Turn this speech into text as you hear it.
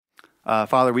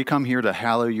Father, we come here to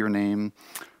hallow your name.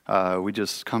 We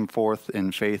just come forth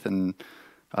in faith and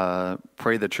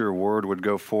pray that your word would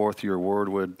go forth, your word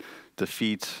would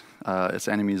defeat its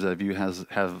enemies as you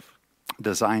have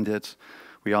designed it.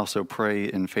 We also pray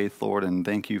in faith, Lord, and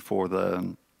thank you for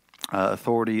the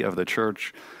authority of the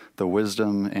church, the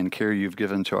wisdom and care you've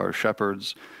given to our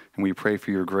shepherds. And we pray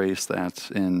for your grace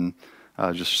that in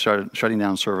just shutting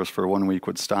down service for 1 week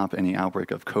would stop any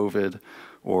outbreak of COVID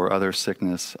or other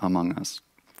sickness among us.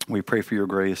 We pray for your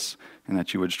grace and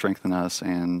that you would strengthen us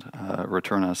and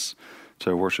return us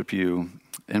to worship you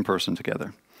in person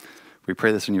together. We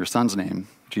pray this in your Son's name,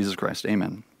 Jesus Christ.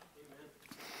 Amen.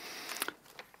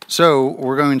 So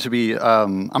we're going to be,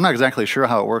 I'm not exactly sure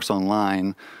how it works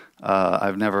online.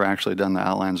 I've never actually done the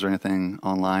outlines or anything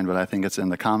online, but I think it's in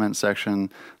the comment section.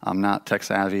 I'm not tech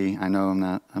savvy. I know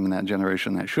I'm in that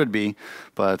generation that should be,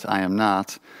 but I am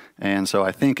not. And so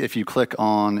I think if you click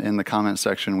on in the comment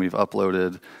section, we've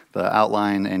uploaded the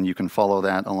outline and you can follow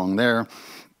that along there.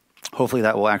 Hopefully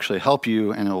that will actually help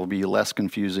you and it will be less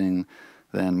confusing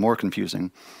than more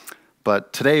confusing.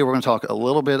 But today we're going to talk a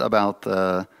little bit about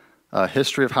the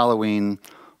history of Halloween,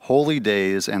 holy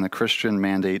days, and the Christian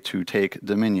mandate to take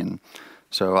dominion.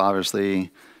 So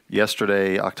obviously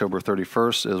yesterday, October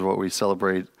 31st, is what we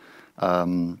celebrate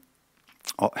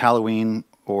Halloween,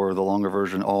 or the longer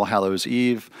version, All Hallows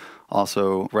Eve.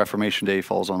 Also, Reformation Day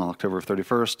falls on October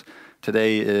 31st.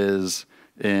 Today is,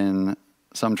 in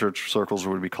some church circles,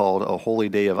 would be called a holy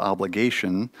day of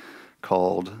obligation,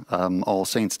 called All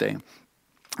Saints Day.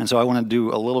 And so I want to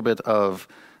do a little bit of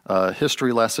a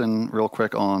history lesson real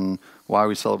quick on why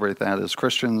we celebrate that as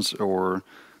Christians, or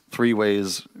 3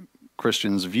 ways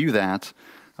Christians view that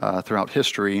throughout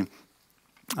history.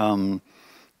 And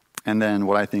then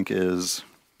what I think is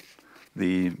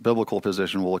the biblical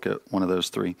position. We'll look at one of those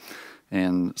 3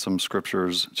 and some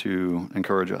scriptures to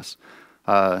encourage us.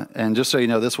 And just so you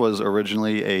know, this was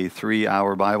originally a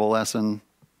 3-hour Bible lesson.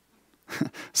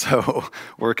 So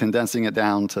we're condensing it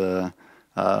down to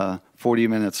 40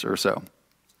 minutes or so.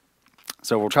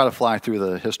 So we'll try to fly through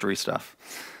the history stuff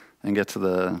and get to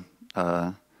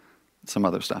the some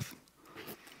other stuff.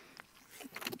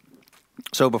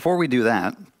 So before we do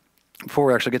that, before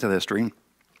we actually get to the history,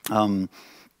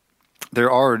 there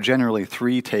are generally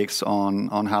 3 takes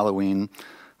on Halloween.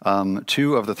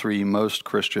 2 of the 3 most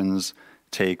Christians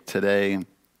take today,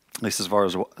 at least as far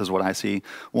as what I see.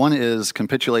 One is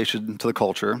capitulation to the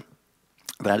culture.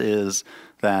 That is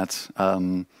that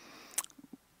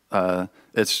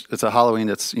it's a Halloween.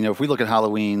 It's, if we look at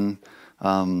Halloween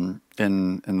in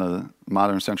the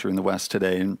modern century in the West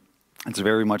today, it's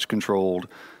very much controlled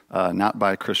not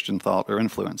by Christian thought or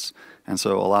influence. And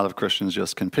so a lot of Christians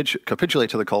just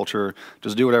capitulate to the culture,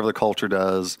 just do whatever the culture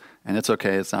does, and it's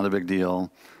okay, it's not a big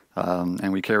deal,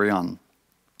 and we carry on.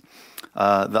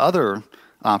 The other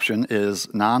option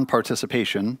is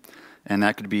non-participation, and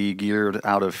that could be geared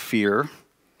out of fear,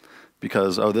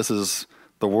 because, this is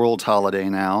the world's holiday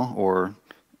now, or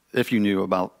if you knew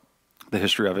about the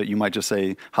history of it, you might just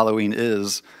say Halloween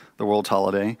is the world's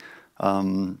holiday.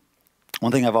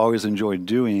 One thing I've always enjoyed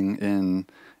doing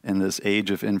in this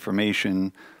age of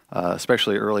information,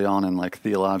 especially early on in like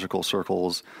theological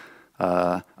circles,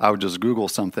 I would just Google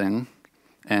something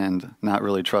and not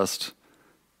really trust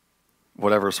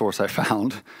whatever source I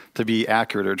found to be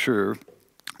accurate or true,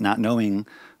 not knowing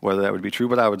whether that would be true.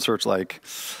 But I would search like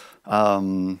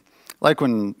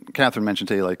when Catherine mentioned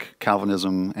today, like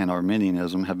Calvinism and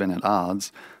Arminianism have been at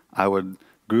odds, I would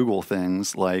Google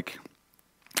things like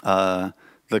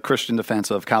the Christian defense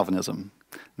of Calvinism.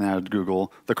 And I would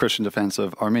Google the Christian defense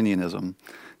of Arminianism.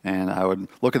 And I would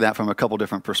look at that from a couple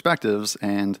different perspectives,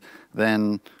 and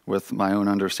then with my own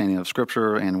understanding of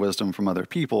Scripture and wisdom from other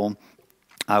people,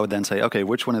 I would then say, okay,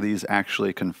 which one of these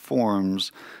actually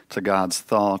conforms to God's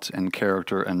thought and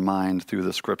character and mind through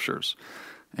the Scriptures?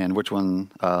 And which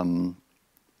one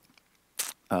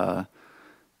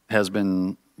has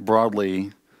been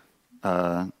broadly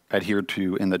adhered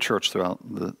to in the church throughout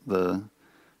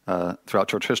throughout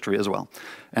church history as well.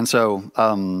 And so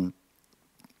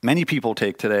many people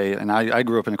take today, and I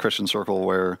grew up in a Christian circle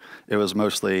where it was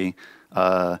mostly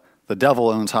the devil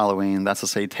owns Halloween, that's a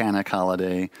satanic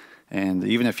holiday. And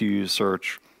even if you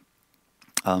search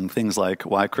things like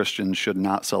why Christians should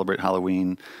not celebrate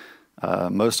Halloween,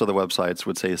 most of the websites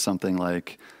would say something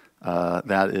like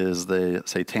that is the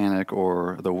satanic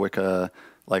or the Wicca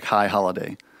like high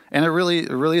holiday. And it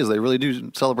really is. They really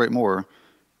do celebrate more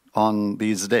on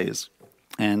these days.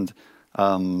 And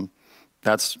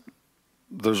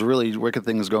there's really wicked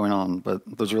things going on, but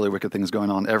there's really wicked things going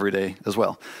on every day as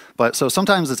well. But so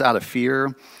sometimes it's out of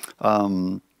fear.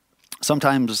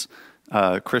 Sometimes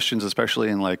Christians, especially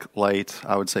in like light,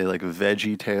 I would say like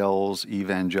Veggie Tales,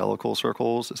 evangelical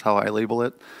circles is how I label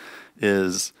it,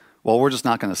 is, well, we're just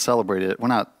not going to celebrate it. We're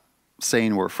not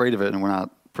saying we're afraid of it, and we're not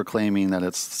proclaiming that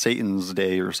it's Satan's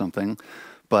day or something,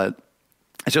 but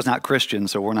it's just not Christian,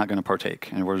 so we're not going to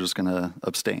partake, and we're just going to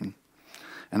abstain.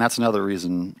 And that's another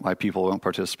reason why people won't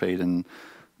participate, and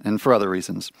for other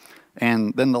reasons.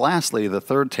 And then lastly, the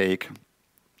third take,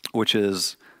 which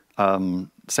is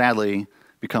sadly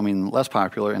becoming less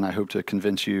popular, and I hope to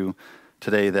convince you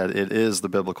today that it is the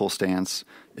biblical stance,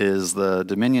 is the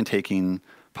dominion-taking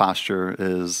posture,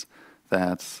 is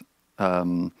that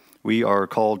we are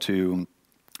called to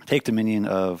take dominion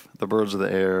of the birds of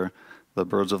the air, the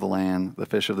birds of the land, the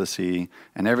fish of the sea,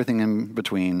 and everything in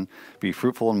between, be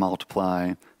fruitful and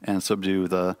multiply, and subdue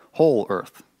the whole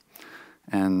earth.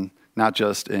 And not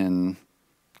just in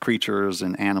creatures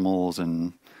and animals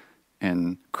and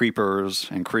creepers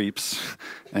and creeps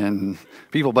and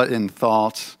people, but in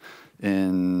thoughts,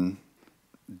 in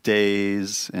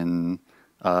days, in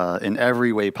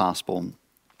every way possible,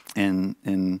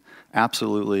 in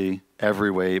absolutely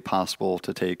every way possible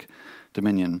to take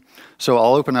dominion. So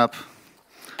I'll open up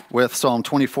with Psalm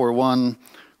 24:1,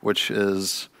 which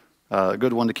is a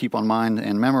good one to keep on mind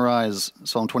and memorize.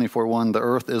 Psalm 24:1, the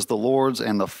earth is the Lord's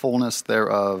and the fullness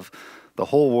thereof, the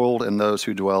whole world and those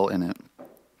who dwell in it.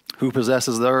 Who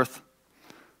possesses the earth?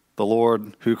 The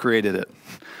Lord who created it.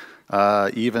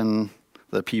 Even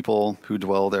the people who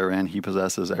dwell therein, he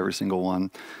possesses every single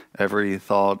one, every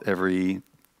thought, every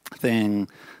thing.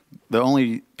 The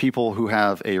only people who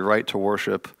have a right to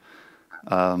worship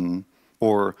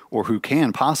or who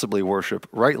can possibly worship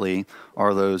rightly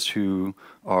are those who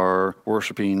are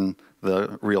worshiping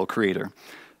the real creator.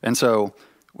 And so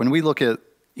when we look at,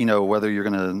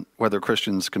 whether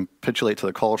Christians capitulate to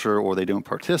the culture or they don't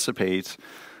participate,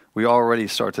 we already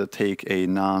start to take a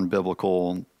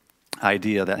non-biblical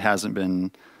idea that hasn't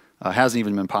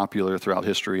even been popular throughout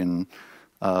history, and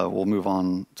we'll move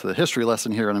on to the history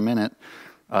lesson here in a minute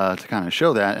to kind of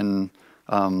show that. And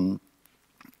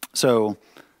so,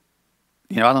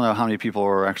 I don't know how many people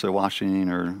are actually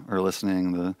watching or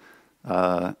listening.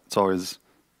 It's always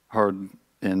hard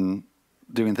in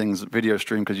doing things video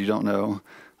stream because you don't know,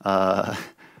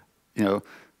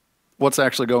 what's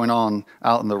actually going on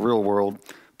out in the real world,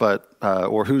 but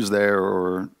or who's there,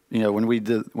 or when we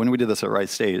did this at Wright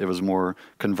State, it was more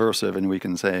conversive, and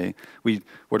we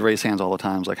would raise hands all the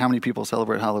time, like how many people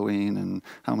celebrate Halloween and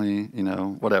how many,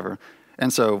 whatever.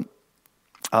 And so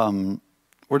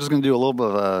we're just going to do a little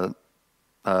bit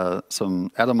of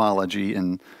some etymology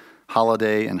in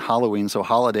holiday and Halloween. So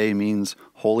holiday means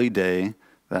holy day.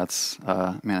 That's,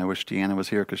 I wish Deanna was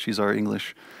here because she's our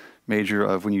English major,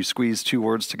 of when you squeeze two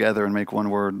words together and make one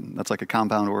word, that's like a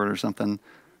compound word or something.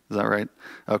 Is that right?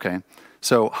 Okay.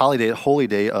 So holiday, holy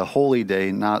day, a holy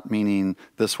day, not meaning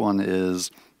this one is,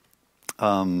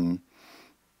 not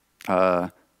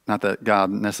that God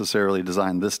necessarily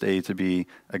designed this day to be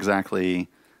exactly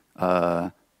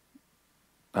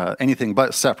anything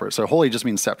but separate. So holy just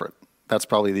means separate. That's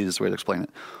probably the easiest way to explain it.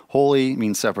 Holy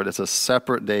means separate. It's a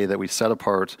separate day that we set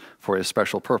apart for a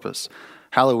special purpose.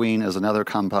 Halloween is another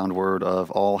compound word of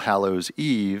All Hallows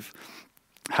Eve.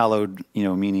 Hallowed,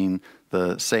 meaning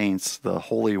the saints, the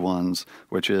holy ones,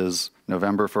 which is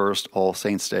November 1st, All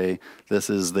Saints Day. This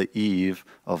is the eve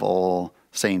of All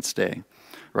Saints Day,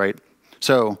 right?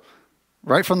 So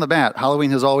right from the bat,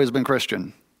 Halloween has always been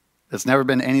Christian. It's never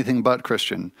been anything but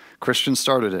Christian. Christians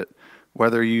started it.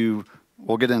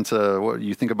 We'll get into what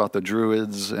you think about the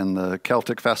Druids and the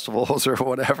Celtic festivals or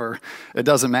whatever. It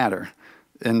doesn't matter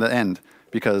in the end,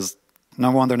 because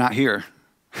number one, they're not here.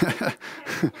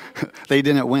 They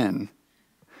didn't win.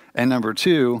 And number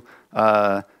two,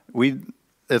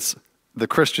 it's the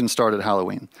Christians started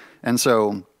Halloween. And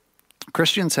so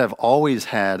Christians have always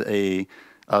had a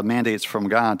mandates from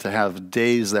God to have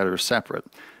days that are separate.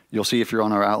 You'll see if you're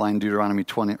on our outline, Deuteronomy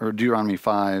 20 or Deuteronomy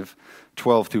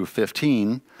 5:12 through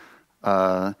 15. We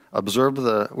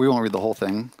won't read the whole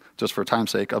thing, just for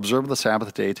time's sake. Observe the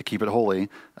Sabbath day to keep it holy,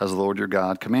 as the Lord your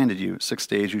God commanded you. 6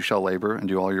 days you shall labor and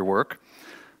do all your work.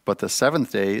 But the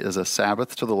seventh day is a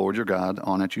Sabbath to the Lord your God.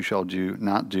 On it you shall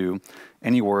not do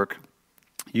any work,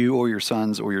 you or your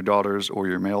sons or your daughters or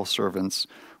your male servants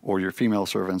or your female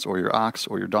servants or your ox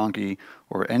or your donkey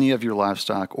or any of your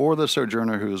livestock or the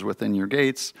sojourner who is within your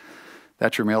gates,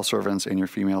 that your male servants and your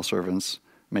female servants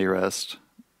may rest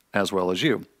as well as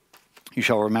you. You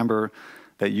shall remember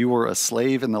that you were a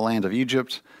slave in the land of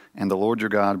Egypt, and the Lord your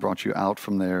God brought you out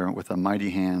from there with a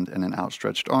mighty hand and an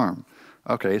outstretched arm.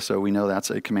 Okay, so we know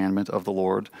that's a commandment of the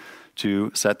Lord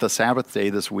to set the Sabbath day,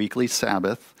 this weekly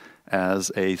Sabbath,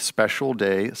 as a special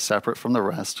day separate from the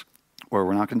rest, where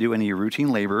we're not going to do any routine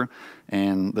labor.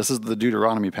 And this is the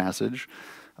Deuteronomy passage,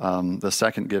 the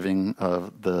second giving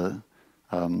of the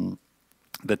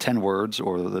 10 words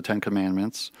or the 10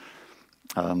 commandments,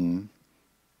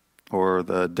 or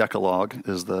the Decalogue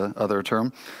is the other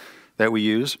term that we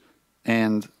use.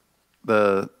 And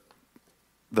the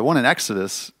one in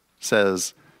Exodus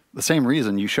says the same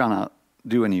reason, you shall not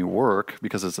do any work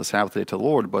because it's a Sabbath day to the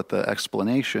Lord, but the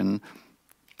explanation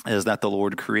is that the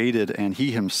Lord created and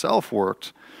he himself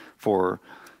worked for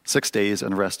 6 days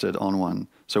and rested on one.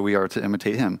 So we are to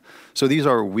imitate him. So these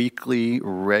are weekly,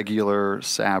 regular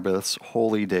Sabbaths,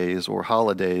 holy days, or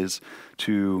holidays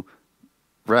to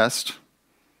rest.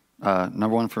 Number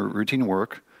one, for routine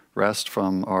work, rest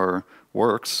from our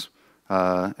works,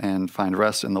 and find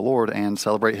rest in the Lord and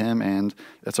celebrate him. And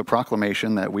it's a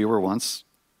proclamation that we were once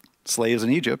slaves in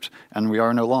Egypt and we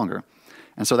are no longer.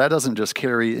 And so that doesn't just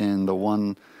carry in the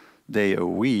one day a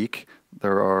week.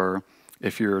 There are,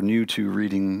 if you're new to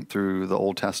reading through the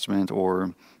Old Testament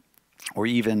or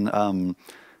even,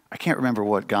 I can't remember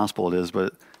what gospel it is,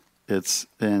 but it's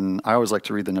in, I always like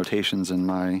to read the notations in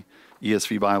my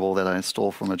ESV Bible that I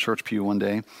stole from a church pew one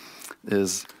day,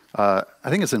 is, I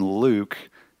think it's in Luke.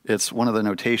 It's one of the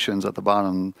notations at the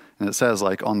bottom, and it says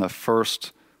like on the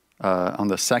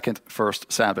second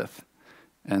first Sabbath.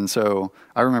 And so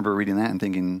I remember reading that and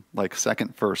thinking, like,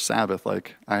 second first Sabbath,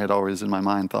 like I had always in my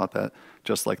mind thought that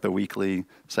just like the weekly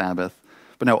Sabbath.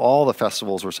 But no, all the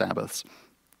festivals were Sabbaths.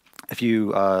 If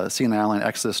you see in the outline,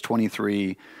 Exodus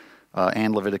 23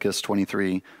 and Leviticus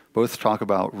 23 both talk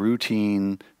about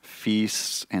routine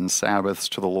feasts and Sabbaths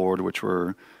to the Lord, which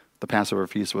were, the Passover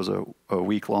feast was a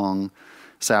week-long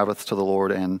Sabbath to the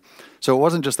Lord. And so it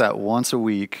wasn't just that once a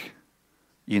week,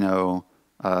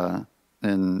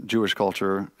 in Jewish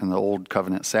culture, in the Old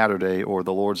Covenant Saturday or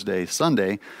the Lord's Day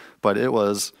Sunday, but it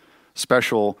was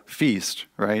special feast,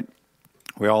 right?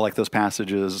 We all like those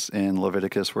passages in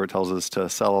Leviticus where it tells us to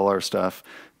sell all our stuff,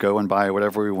 go and buy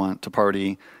whatever we want, to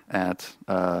party at,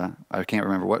 I can't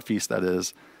remember what feast that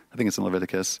is. I think it's in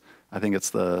Leviticus. I think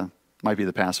it's might be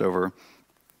the Passover.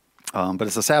 But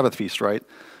it's a Sabbath feast, right?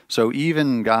 So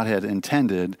even God had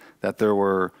intended that there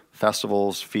were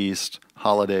festivals, feasts,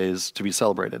 holidays to be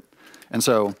celebrated. And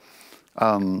so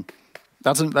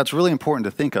that's really important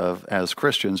to think of as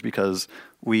Christians, because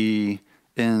we,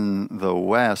 in the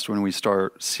West, when we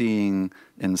start seeing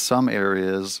in some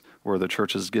areas where the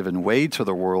church has given way to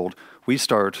the world, we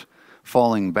start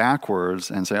falling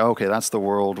backwards and say, okay, that's the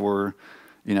world. We're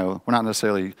not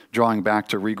necessarily drawing back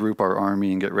to regroup our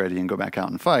army and get ready and go back out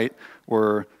and fight.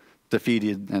 We're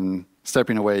defeated and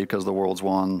stepping away because the world's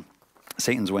won.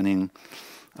 Satan's winning,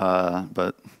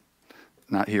 but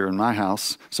not here in my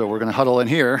house. So we're going to huddle in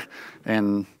here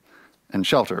and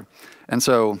shelter. And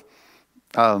so,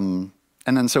 and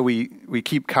then so we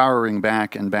keep cowering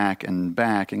back and back and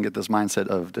back and get this mindset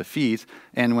of defeat.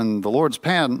 And when the Lord's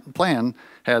plan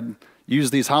had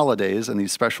used these holidays and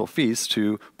these special feasts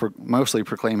to mostly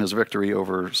proclaim his victory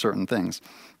over certain things.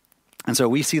 And so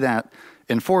we see that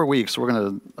in 4 weeks, we're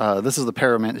going to, this is the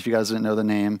Parament, if you guys didn't know the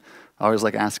name. I always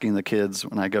like asking the kids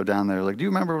when I go down there, like, do you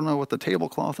remember what the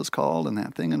tablecloth is called and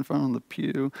that thing in front of the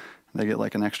pew? And they get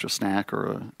like an extra snack or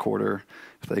a quarter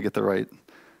if they get the right,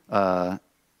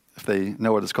 if they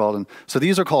know what it's called. And so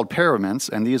these are called paraments,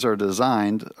 and these are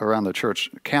designed around the church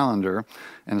calendar,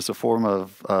 and it's a form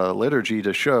of liturgy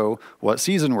to show what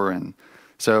season we're in.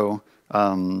 So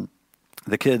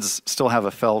the kids still have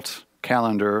a felt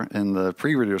calendar in the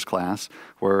pre-readers class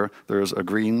where there's a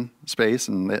green space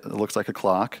and it looks like a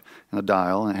clock and a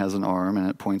dial, and it has an arm and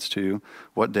it points to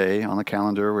what day on the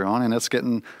calendar we're on, and it's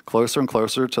getting closer and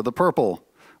closer to the purple,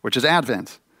 which is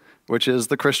Advent, which is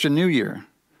the Christian New Year.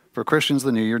 For Christians,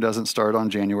 the New Year doesn't start on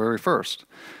January 1st.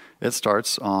 It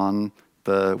starts on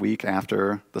the week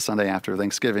after, the Sunday after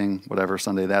Thanksgiving, whatever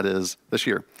Sunday that is this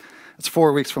year. It's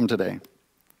 4 weeks from today.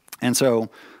 And so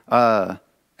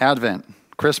Advent,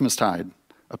 Christmastide,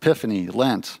 Epiphany,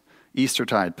 Lent,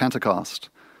 Eastertide, Pentecost.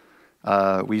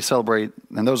 We celebrate,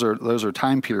 and those are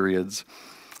time periods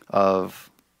of,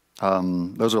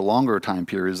 those are longer time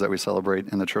periods that we celebrate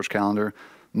in the church calendar.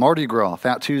 Mardi Gras,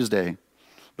 Fat Tuesday,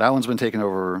 that one's been taken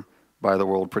over by the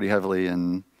world pretty heavily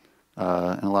in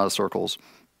a lot of circles.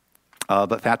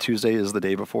 But Fat Tuesday is the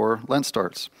day before Lent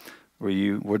starts, where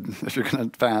you would, if you're going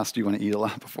to fast, you want to eat a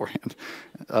lot beforehand.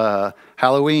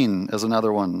 Halloween is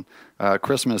another one.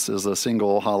 Christmas is a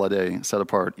single holiday set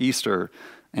apart. Easter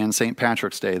and St.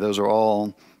 Patrick's Day, those are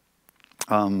all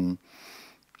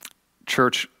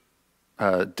church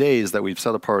days that we've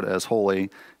set apart as holy,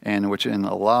 and which in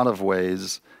a lot of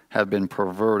ways have been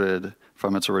perverted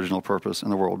from its original purpose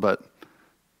in the world. But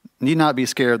need not be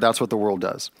scared, that's what the world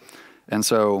does. And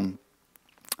so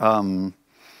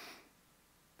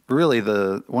really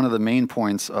one of the main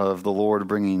points of the Lord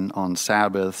bringing on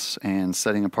Sabbaths and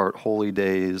setting apart holy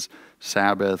days,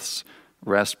 Sabbaths,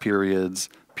 rest periods,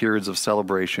 periods of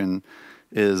celebration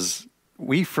is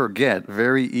we forget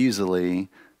very easily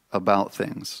about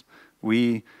things.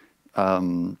 We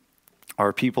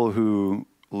are people who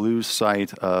lose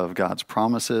sight of God's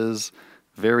promises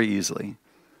very easily.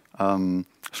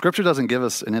 Scripture doesn't give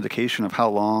us an indication of how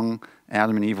long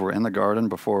Adam and Eve were in the garden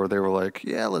before they were like,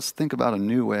 yeah, let's think about a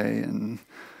new way. And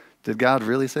did God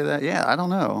really say that? Yeah, I don't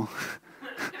know.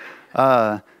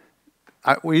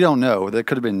 We don't know. That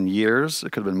could have been years.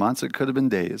 It could have been months. It could have been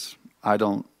days. I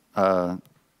don't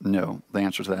know the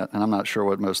answer to that. And I'm not sure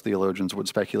what most theologians would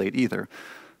speculate either.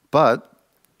 But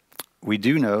we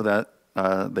do know that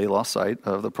they lost sight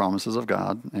of the promises of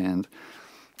God.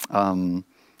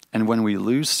 And when we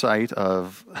lose sight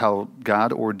of how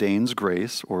God ordains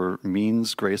grace or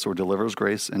means grace or delivers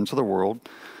grace into the world,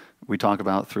 we talk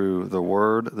about through the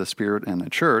Word, the Spirit, and the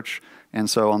church. And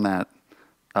so on that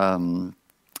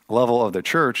level of the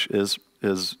church is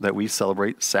that we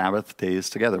celebrate Sabbath days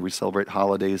together. We celebrate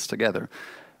holidays together.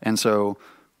 And so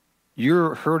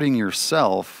you're hurting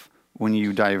yourself when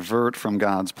you divert from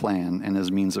God's plan and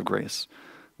his means of grace.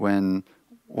 When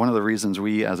one of the reasons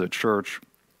we as a church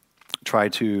try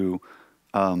to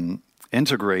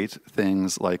integrate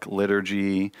things like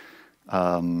liturgy,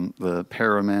 the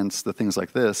paraments, the things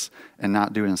like this, and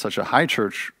not do it in such a high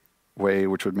church way,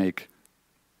 which would make,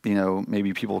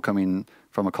 maybe people coming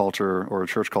from a culture or a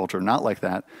church culture not like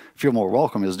that feel more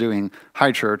welcome, is doing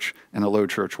high church in a low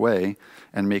church way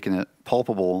and making it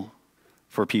palpable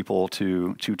for people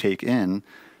to take in,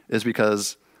 is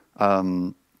because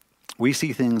we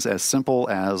see things as simple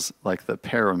as like the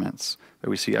paraments that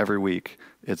we see every week.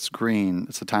 It's green.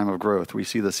 It's a time of growth. We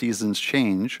see the seasons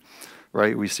change,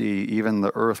 right? We see even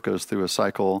the earth goes through a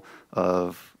cycle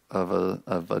of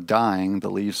a dying. The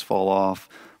leaves fall off.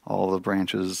 All the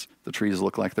branches, the trees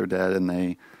look like they're dead, and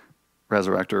they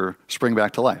resurrect or spring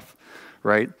back to life,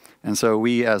 right? And so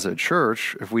we as a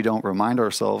church, if we don't remind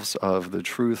ourselves of the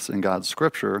truths in God's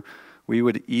scripture, we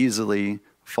would easily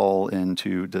fall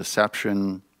into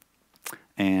deception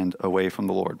and away from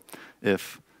the Lord.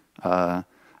 If I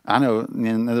know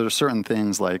there are certain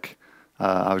things like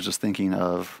I was just thinking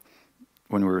of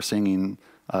when we were singing.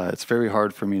 It's very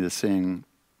hard for me to sing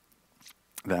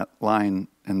that line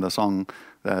in the song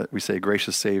that we say,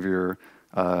 "Gracious Savior,"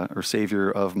 or "Savior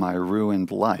of my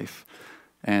ruined life."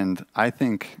 And I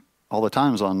think all the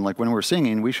times when we're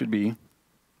singing, we should be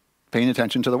paying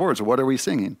attention to the words. What are we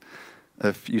singing?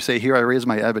 If you say, "Here I raise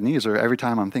my Ebenezer," every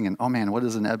time I'm thinking, oh man, what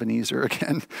is an Ebenezer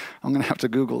again? I'm going to have to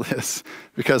Google this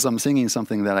because I'm singing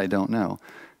something that I don't know.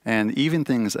 And even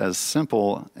things as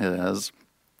simple as,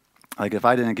 like if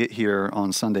I didn't get here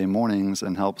on Sunday mornings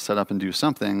and help set up and do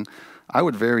something, I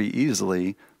would very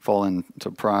easily fall into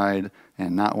pride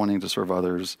and not wanting to serve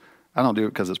others. I don't do it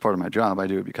because it's part of my job. I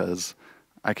do it because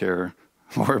I care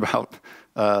more about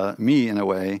me in a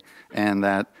way, and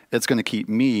that it's going to keep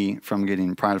me from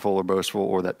getting prideful or boastful,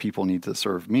 or that people need to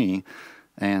serve me.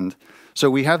 And so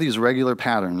we have these regular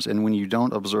patterns, and when you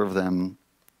don't observe them,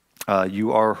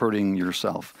 you are hurting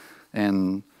yourself.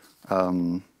 And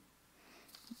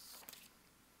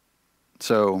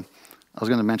so I was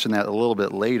going to mention that a little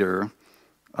bit later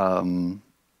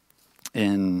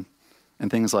in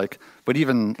things like, but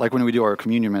even like when we do our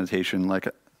communion meditation, like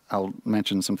I'll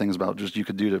mention some things about just you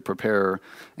could do to prepare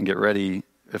and get ready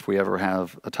if we ever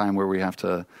have a time where we have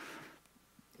to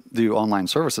do online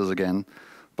services again.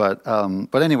 But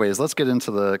anyways, let's get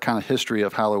into the kind of history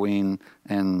of Halloween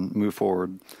and move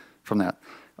forward from that.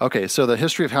 Okay, so the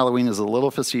history of Halloween is a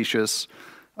little facetious.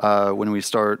 When we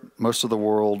start, most of the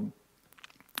world,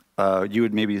 you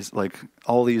would maybe like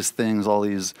all these things, all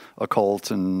these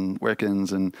occults and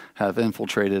Wiccans and have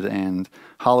infiltrated, and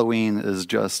Halloween is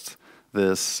just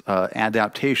this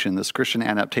adaptation, this Christian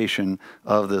adaptation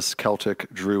of this Celtic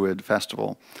Druid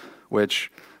festival, which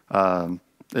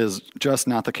is just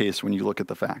not the case when you look at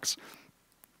the facts.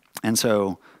 And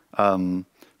so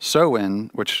Samhain,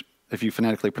 which if you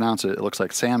phonetically pronounce it, it looks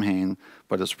like Samhain,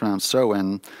 but it's pronounced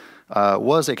Samhain,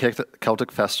 was a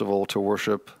Celtic festival to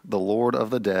worship the Lord of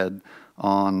the Dead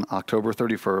on October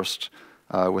 31st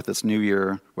with its New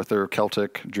Year, with their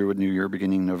Celtic Druid New Year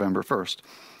beginning November 1st.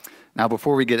 Now,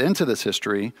 before we get into this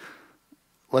history,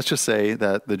 let's just say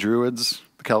that the Druids,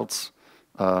 the Celts,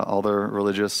 all their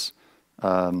religious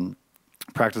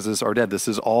practices are dead. This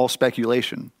is all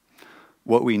speculation.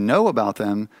 What we know about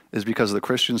them is because the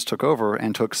Christians took over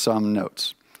and took some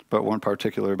notes. but weren't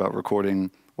particular about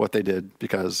recording what they did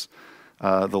because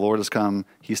the Lord has come,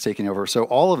 he's taking over. So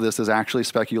all of this is actually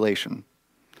speculation.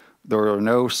 There are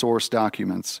no source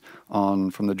documents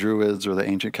from the Druids or the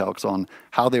ancient Celts on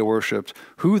how they worshipped,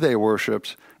 who they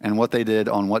worshipped, and what they did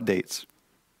on what dates.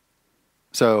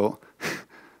 So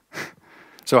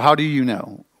how do you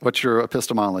know? What's your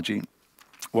epistemology?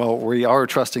 Well, we are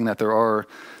trusting that there are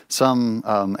some,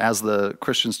 as the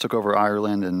Christians took over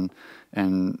Ireland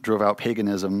and drove out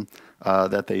paganism,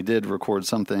 that they did record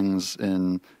some things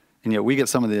and yet we get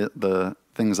some of the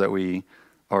things that we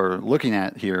are looking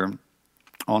at here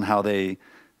on how they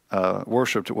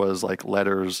worshipped was like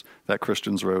letters that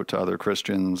Christians wrote to other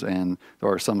Christians, and there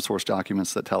are some source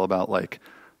documents that tell about like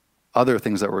other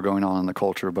things that were going on in the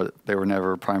culture, but they were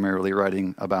never primarily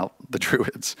writing about the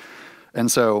Druids. And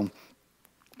so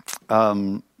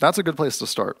that's a good place to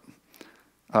start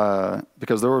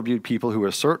because there will be people who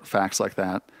assert facts like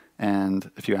that, and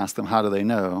if you ask them how do they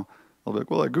know, they'll be like,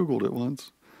 well, I Googled it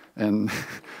once. And,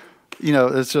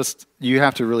 it's just, you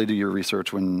have to really do your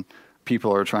research when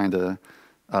people are trying to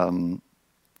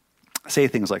say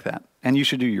things like that. And you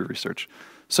should do your research.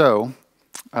 So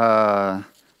I've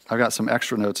got some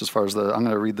extra notes as far as I'm going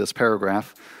to read this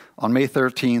paragraph. On May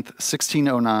 13th,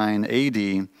 1609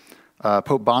 AD,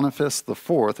 Pope Boniface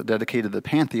IV dedicated the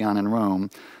Pantheon in Rome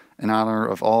in honor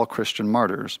of all Christian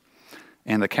martyrs.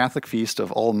 And the Catholic feast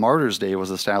of All Martyrs' Day was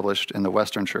established in the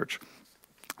Western Church.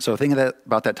 So think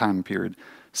about that time period,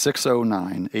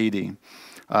 609 AD.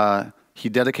 He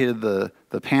dedicated the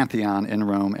Pantheon in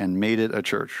Rome and made it a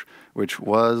church, which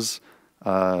was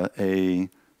a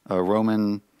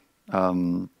Roman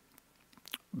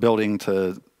building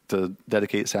to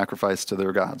dedicate sacrifice to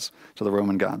their gods, to the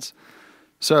Roman gods.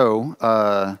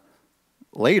 So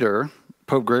later,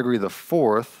 Pope Gregory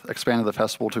IV expanded the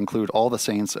festival to include all the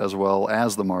saints as well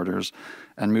as the martyrs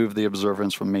and moved the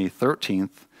observance from May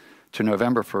 13th to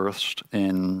November 1st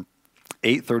in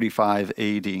 835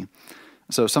 AD.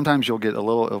 So sometimes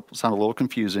it'll sound a little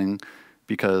confusing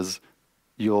because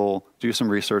you'll do some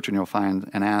research and you'll find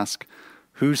and ask,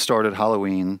 who started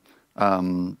Halloween?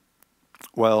 All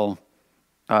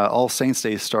Saints'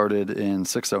 Day started in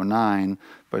 609,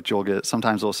 but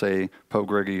sometimes they'll say Pope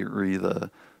Gregory the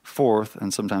Fourth,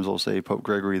 and sometimes they'll say Pope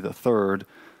Gregory the Third.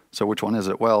 So which one is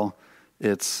it? Well,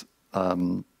 it's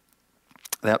that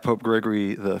Pope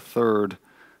Gregory the Third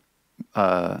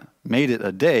made it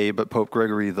a day, but Pope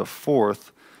Gregory the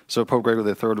Fourth. So Pope Gregory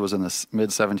the Third was in the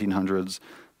mid-1700s.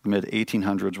 The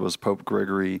mid-1800s was Pope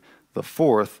Gregory the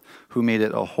Fourth, who made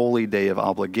it a holy day of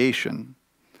obligation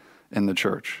in the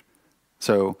church.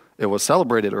 So it was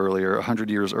celebrated earlier, 100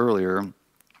 years earlier,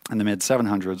 in the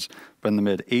mid-700s, but in the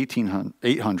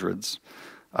mid-800s,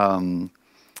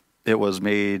 it was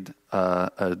made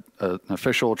an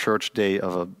official church day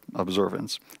of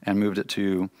observance and moved it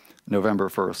to November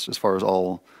 1st as far as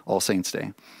All Saints'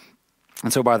 Day.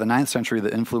 And so by the 9th century,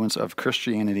 the influence of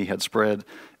Christianity had spread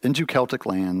into Celtic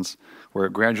lands, where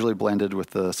it gradually blended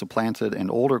with the supplanted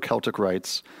and older Celtic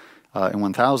rites. In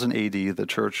 1000 AD, the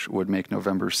church would make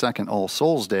November 2nd All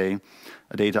Souls' Day,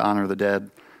 a day to honor the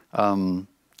dead.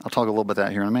 I'll talk a little bit about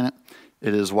that here in a minute.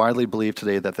 It is widely believed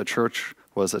today that the church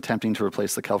was attempting to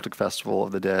replace the Celtic Festival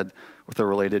of the Dead with a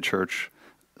related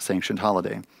church-sanctioned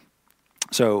holiday.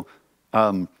 So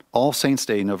All Saints'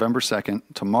 Day, November 2nd,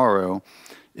 tomorrow,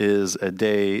 is a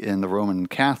day in the Roman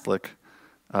Catholic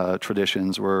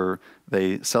traditions where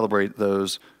they celebrate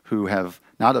those who have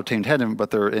not obtained heaven,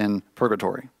 but they're in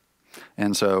purgatory.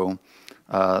 And so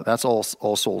that's All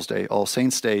Souls' Day. All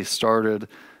Saints' Day started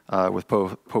with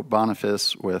Pope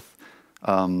Boniface with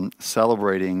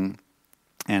celebrating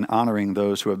and honoring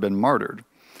those who have been martyred.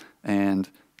 And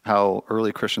how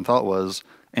early Christian thought was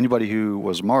anybody who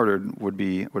was martyred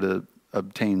would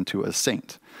obtain to a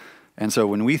saint. And so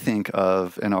when we think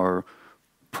of, in our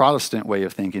Protestant way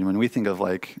of thinking, when we think of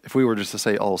like, if we were just to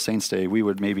say All Saints' Day, we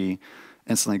would maybe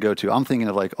instantly go to, I'm thinking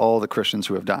of like all the Christians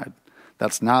who have died.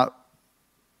 That's not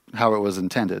how it was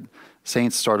intended.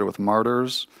 Saints started with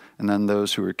martyrs, and then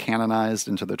those who were canonized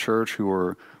into the church, who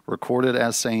were recorded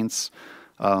as saints.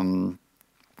 And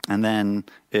then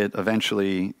it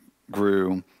eventually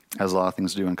grew, as a lot of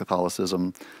things do in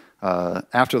Catholicism.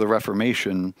 After the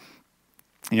Reformation,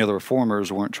 the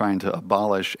reformers weren't trying to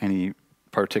abolish any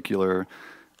particular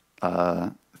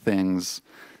things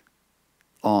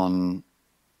in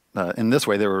this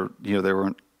way. They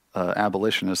weren't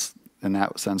abolitionists in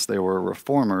that sense. They were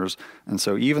reformers, and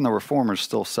so even the reformers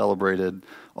still celebrated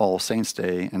All Saints'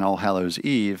 Day and All Hallows'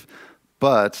 Eve,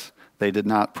 but they did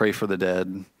not pray for the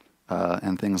dead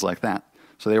and things like that.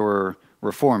 So they were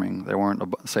reforming. They weren't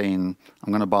saying,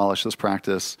 I'm going to abolish this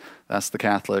practice. That's the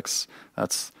Catholics.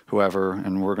 That's whoever,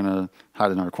 and we're going to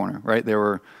hide in our corner, right? They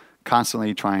were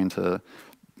constantly trying to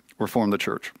reform the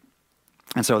church.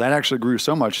 And so that actually grew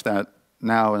so much that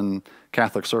now in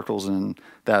Catholic circles, and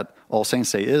that All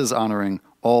Saints Day is honoring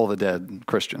all the dead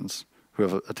Christians who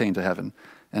have attained to heaven.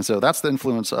 And so that's the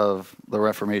influence of the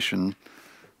Reformation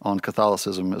on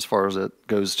Catholicism as far as it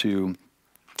goes to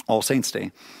All Saints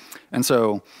Day. And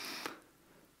so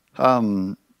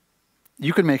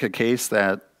you could make a case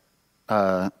that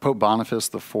Pope Boniface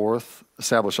IV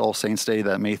established All Saints Day,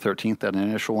 that May 13th, that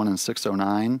initial one in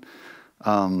 609.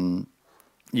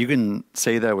 You can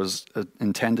say that was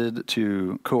intended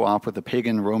to co-opt with the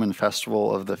pagan Roman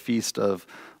festival of the Feast of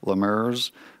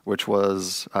Lemurs, which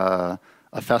was a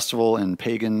festival in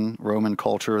pagan Roman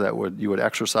culture that you would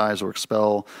exorcise or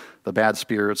expel the bad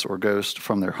spirits or ghosts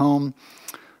from their home.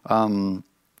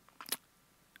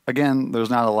 Again, there's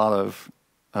not a lot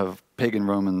of pagan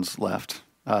Romans left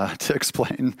to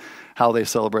explain how they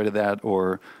celebrated that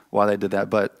or why they did that,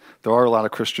 but there are a lot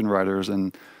of Christian writers,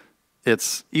 and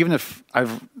it's, even if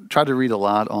I've tried to read a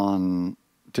lot on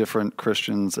different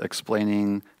Christians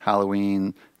explaining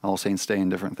Halloween, All Saints Day, and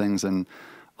different things, and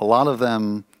a lot of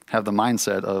them have the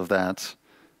mindset of that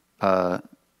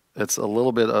it's a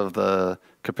little bit of the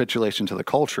capitulation to the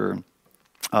culture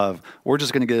of, we're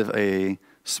just going to give a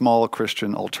small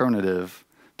Christian alternative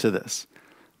to this.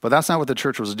 But that's not what the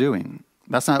church was doing.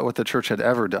 That's not what the church had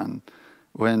ever done.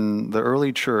 When the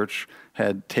early church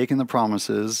had taken the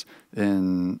promises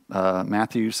in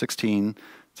Matthew 16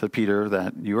 to Peter,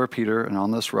 that you are Peter, and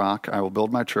on this rock I will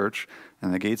build my church,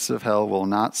 and the gates of hell will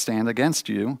not stand against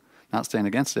you, not stand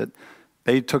against it,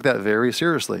 they took that very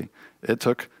seriously. It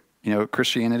took,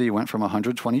 Christianity went from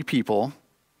 120 people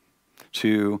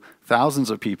to thousands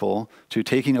of people, to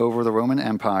taking over the Roman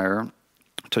Empire,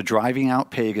 to driving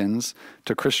out pagans,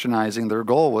 to Christianizing. Their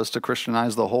goal was to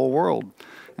Christianize the whole world.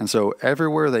 And so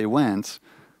everywhere they went,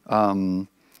 they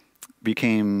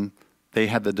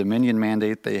had the Dominion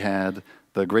Mandate, they had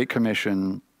the Great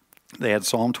Commission, they had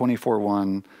Psalm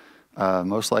 24:1,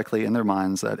 most likely in their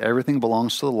minds, that everything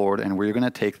belongs to the Lord, and we're going to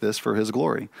take this for His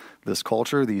glory. This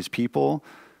culture, these people,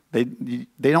 they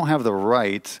don't have the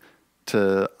right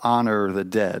to honor the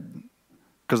dead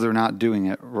because they're not doing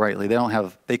it rightly.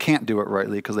 They can't do it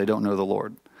rightly because they don't know the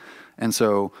Lord. And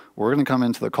so we're going to come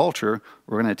into the culture,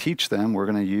 we're going to teach them, we're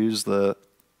going to use the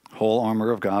whole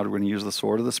armor of God, we're going to use the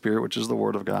sword of the Spirit, which is the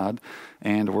Word of God,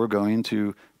 and we're going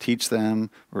to teach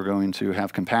them, we're going to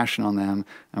have compassion on them,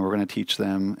 and we're going to teach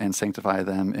them and sanctify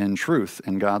them in truth,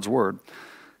 in God's Word.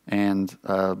 And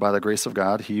by the grace of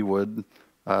God, He would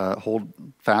hold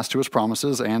fast to His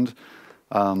promises, and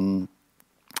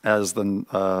as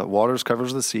the waters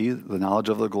covers the sea, the knowledge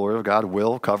of the glory of God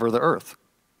will cover the earth.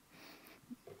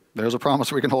 There's a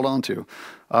promise we can hold on to.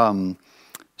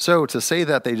 So to say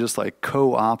that they just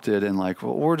co-opted and well,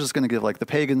 we're just going to give the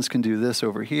pagans can do this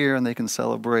over here and they can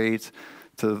celebrate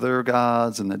to their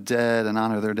gods and the dead and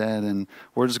honor their dead, and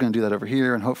we're just going to do that over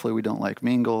here, and hopefully we don't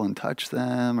mingle and touch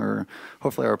them, or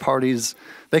hopefully our parties,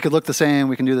 they could look the same,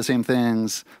 we can do the same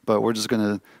things, but we're just going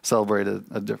to celebrate a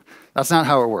different. That's not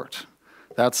how it worked.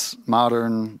 That's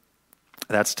modern.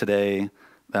 That's today.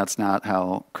 That's not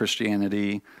how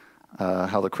Christianity,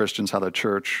 how the Christians, how the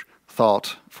church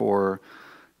thought for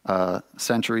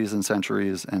centuries and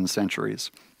centuries and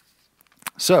centuries.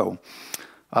 So,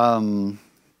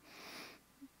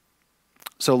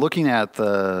 looking at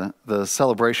the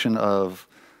celebration of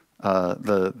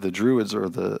the Druids or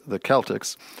the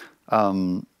Celtics,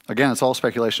 again, it's all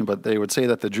speculation, but they would say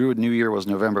that the Druid New Year was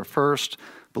November 1st,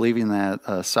 believing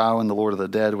that Samhain, the Lord of the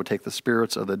Dead, would take the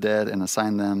spirits of the dead and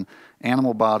assign them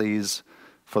animal bodies.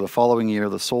 For the following year,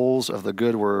 the souls of the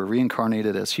good were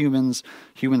reincarnated as humans.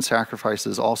 Human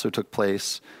sacrifices also took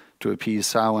place to appease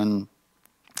Samhain.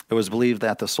 It was believed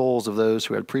that the souls of those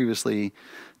who had previously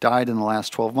died in the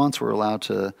last 12 months were allowed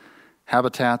to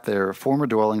habitat their former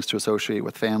dwellings to associate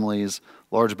with families.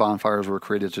 Large bonfires were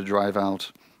created to drive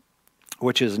out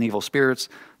witches and evil spirits.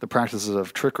 The practices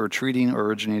of trick-or-treating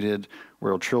originated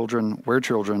where children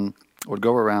would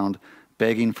go around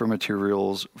begging for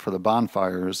materials for the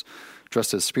bonfires,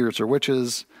 dressed as spirits or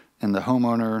witches, and if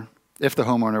the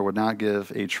homeowner would not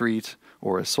give a treat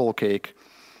or a soul cake,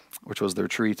 which was their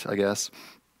treat, I guess,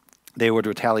 they would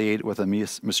retaliate with a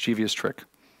mischievous trick.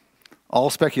 All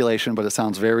speculation, but it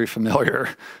sounds very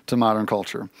familiar to modern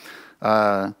culture.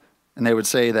 And they would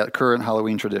say that current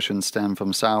Halloween traditions stem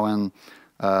from Samhain.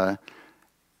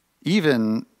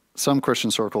 Even some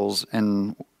Christian circles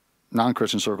and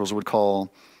non-Christian circles would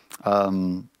call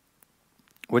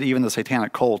what even the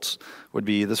satanic cults would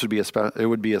be. This would be it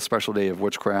would be a special day of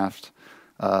witchcraft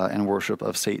and worship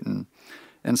of Satan.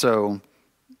 And so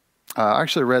I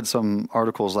actually read some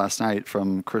articles last night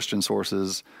from Christian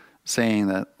sources saying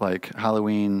that like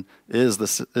Halloween is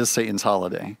Satan's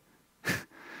holiday.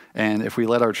 And if we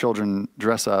let our children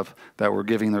dress up, that we're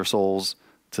giving their souls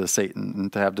to Satan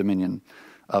and to have dominion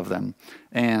of them.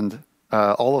 And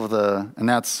they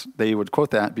would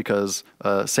quote that because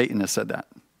Satan has said that.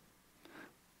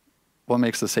 What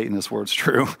makes the Satanist words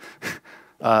true?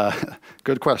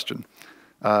 Good question.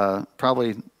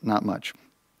 Probably not much.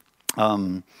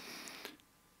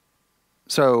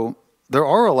 So there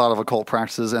are a lot of occult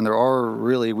practices, and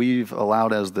we've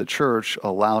allowed as the church, a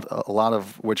lot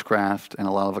of witchcraft and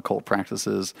a lot of occult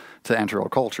practices to enter our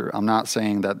culture. I'm not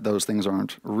saying that those things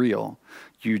aren't real.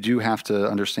 You do have to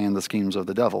understand the schemes of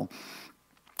the devil.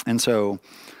 And so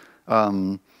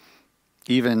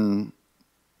even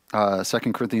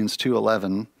 2 Corinthians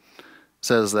 2:11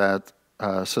 says that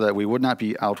so that we would not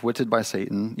be outwitted by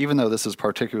Satan, even though this is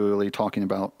particularly talking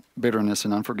about bitterness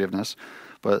and unforgiveness,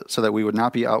 but so that we would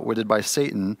not be outwitted by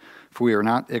Satan, for we are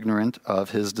not ignorant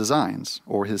of his designs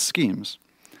or his schemes.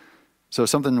 So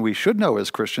something we should know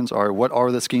as Christians are, what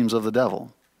are the schemes of the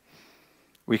devil?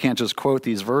 We can't just quote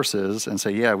these verses and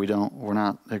say, yeah, we're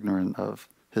not ignorant of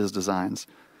his designs.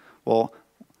 Well,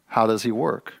 how does he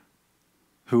work?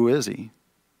 Who is he?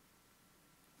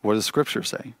 What does Scripture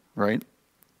say, right?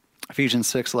 Ephesians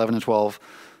 6:11 and 12,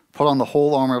 put on the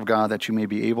whole armor of God that you may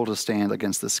be able to stand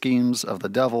against the schemes of the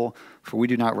devil, for we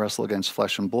do not wrestle against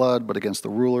flesh and blood, but against the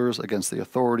rulers, against the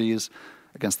authorities,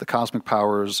 against the cosmic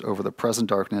powers over the present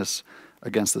darkness,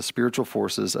 against the spiritual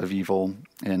forces of evil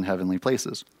in heavenly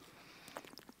places.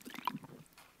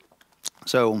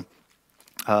 So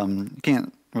you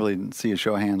can't really see a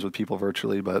show of hands with people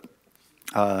virtually, but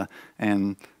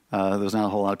there's not a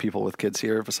whole lot of people with kids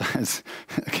here besides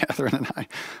Catherine and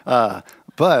I.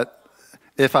 But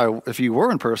if you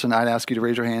were in person, I'd ask you to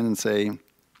raise your hand and say,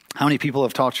 how many people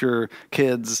have taught your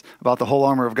kids about the whole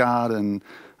armor of God and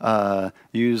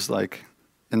use, like,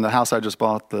 in the house I just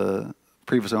bought, the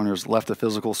previous owners left a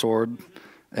physical sword.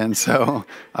 And so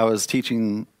I was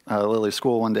teaching Lily's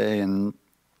school one day, and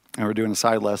we're doing a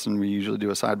side lesson. We usually do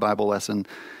a side Bible lesson.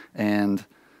 And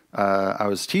I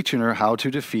was teaching her how to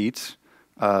defeat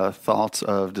thoughts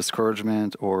of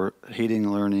discouragement or hating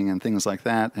learning and things like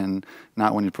that, and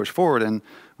not when you push forward. And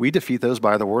we defeat those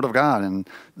by the Word of God. And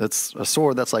that's a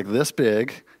sword that's like this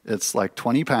big. It's like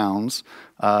 20 pounds.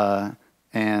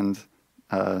 And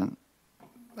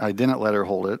I didn't let her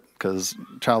hold it because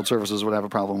child services would have a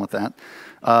problem with that.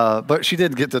 But she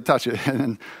did get to touch it.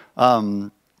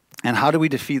 And how do we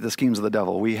defeat the schemes of the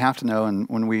devil? We have to know, and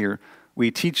when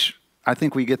we teach, I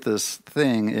think we get this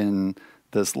thing in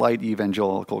this light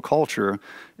evangelical culture,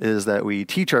 is that we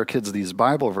teach our kids these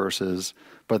Bible verses,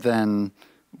 but then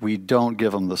we don't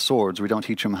give them the swords. We don't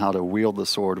teach them how to wield the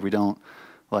sword. We don't,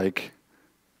 like,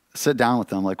 sit down with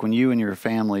them. Like, when you and your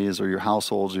families or your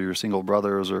households or your single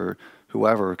brothers or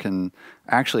whoever can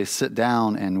actually sit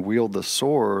down and wield the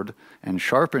sword and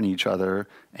sharpen each other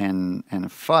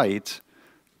and fight,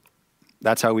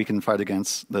 that's how we can fight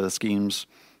against the schemes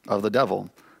of the devil.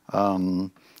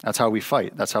 That's how we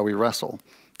fight. That's how we wrestle,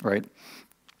 right?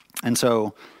 And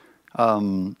so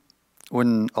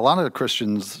when a lot of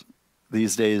Christians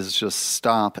these days just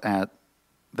stop at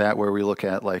that, where we look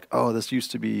at, like, oh, this used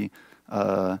to be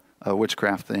a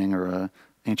witchcraft thing or a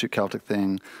ancient Celtic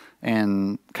thing,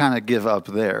 and kind of give up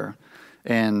there.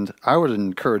 And I would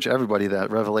encourage everybody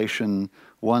that Revelation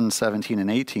 1:17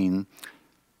 and 18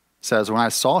 says, when I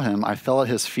saw him, I fell at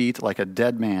his feet like a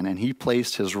dead man, and he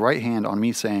placed his right hand on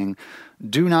me, saying,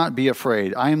 do not be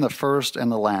afraid. I am the first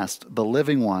and the last, the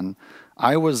living one.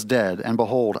 I was dead, and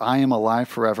behold, I am alive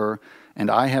forever, and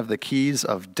I have the keys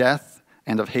of death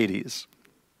and of Hades.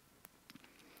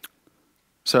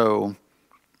 So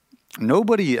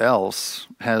nobody else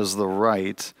has the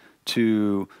right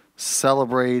to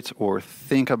celebrate or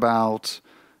think about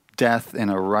death in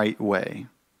a right way,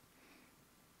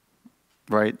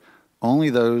 right?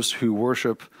 Only those who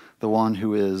worship the one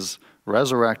who is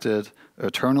resurrected,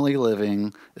 eternally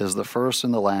living, is the first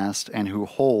and the last, and who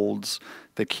holds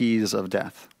the keys of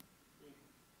death.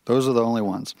 Those are the only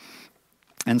ones.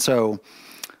 And so,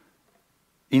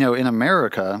 in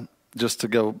America, just to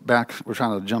go back, we're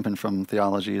trying to jump in from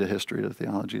theology to history to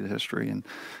theology to history, and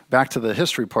back to the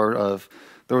history part of,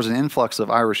 there was an influx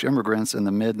of Irish immigrants in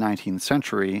the mid-19th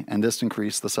century, and this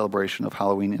increased the celebration of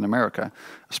Halloween in America,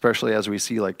 especially as we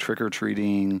see, like,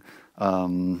 trick-or-treating,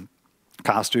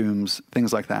 costumes,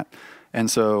 things like that. And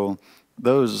so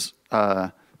those,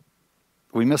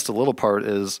 we missed a little part,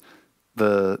 is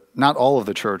not all of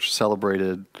the church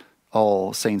celebrated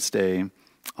All Saints' Day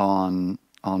on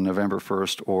November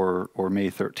 1st or May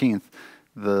 13th.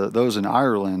 Those in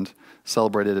Ireland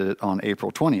celebrated it on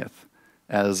April 20th,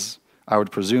 as I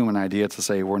would presume an idea to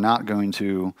say we're not going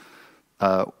to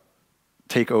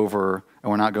take over and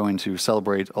we're not going to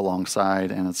celebrate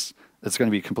alongside, and it's going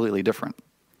to be completely different.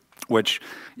 Which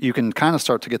you can kind of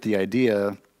start to get the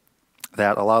idea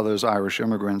that a lot of those Irish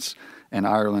immigrants in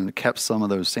Ireland kept some of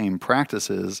those same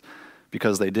practices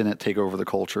because they didn't take over the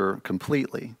culture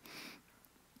completely,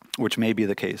 which may be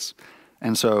the case.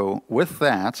 And so with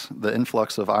that, the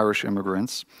influx of Irish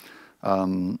immigrants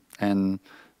and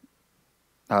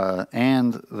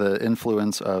the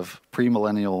influence of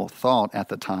premillennial thought at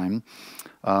the time,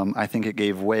 I think it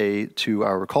gave way to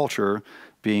our culture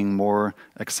being more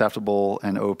acceptable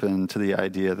and open to the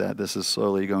idea that this is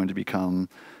slowly going to become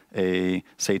a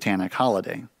satanic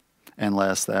holiday,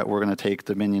 unless that we're going to take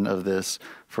dominion of this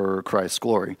for Christ's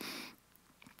glory.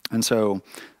 And so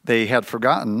they had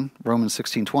forgotten Romans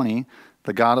 16:20,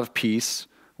 the God of peace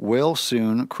will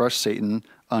soon crush Satan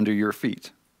under your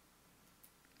feet.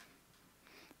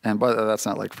 And but that's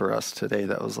not like for us today.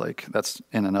 That's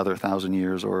in another 1,000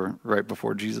 years or right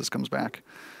before Jesus comes back.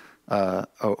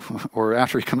 Or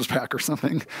after he comes back or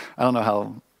something. I don't know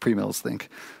how premills think.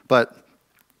 But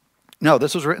no,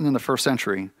 this was written in the first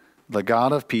century. The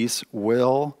God of peace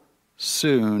will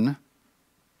soon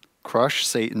crush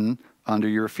Satan under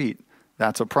your feet.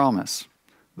 That's a promise.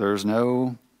 There's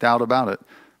no doubt about it.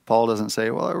 Paul doesn't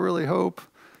say, well, I really hope,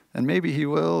 and maybe he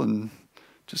will, and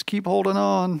just keep holding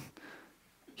on.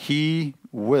 He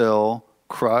will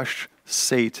crush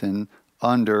Satan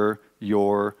under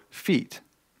your feet.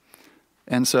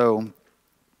 And so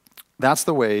that's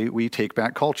the way we take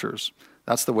back cultures.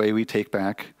 That's the way we take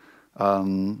back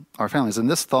our families. And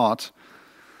this thought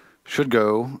should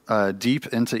go deep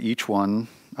into each one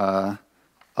of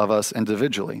us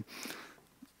individually.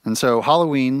 And so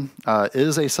Halloween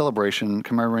is a celebration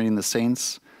commemorating the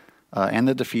saints and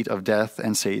the defeat of death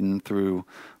and Satan through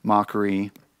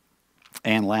mockery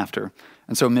and laughter.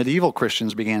 And so medieval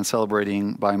Christians began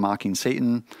celebrating by mocking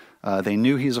Satan. They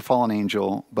knew he's a fallen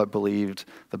angel, but believed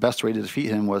the best way to defeat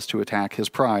him was to attack his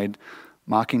pride,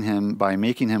 mocking him by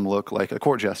making him look like a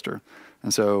court jester.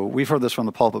 And so we've heard this from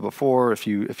the pulpit before. If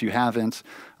you haven't,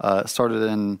 started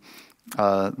in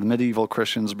the medieval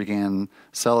Christians began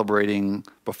celebrating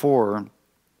before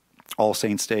All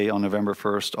Saints' Day on November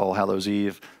 1st, All Hallows'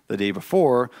 Eve the day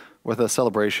before, with a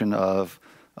celebration of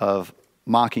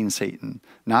mocking Satan,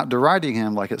 not deriding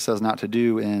him like it says not to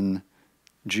do in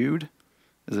Jude.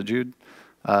 Is it Jude?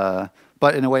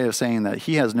 But in a way of saying that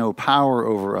he has no power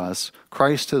over us.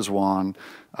 Christ has won.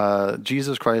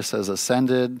 Jesus Christ has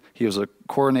ascended. He was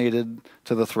coronated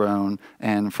to the throne,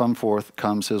 and from forth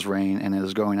comes his reign and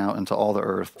is going out into all the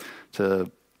earth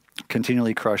to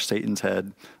continually crush Satan's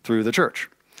head through the church.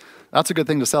 That's a good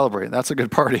thing to celebrate. That's a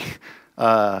good party.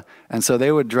 And so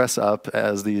they would dress up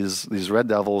as these red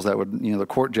devils that would, the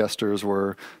court jesters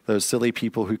were those silly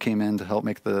people who came in to help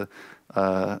make the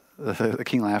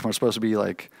king laugh. And were supposed to be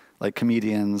like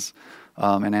comedians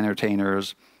and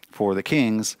entertainers for the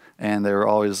kings, and they were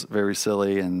always very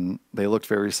silly, and they looked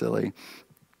very silly.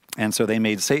 And so they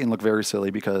made Satan look very silly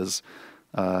because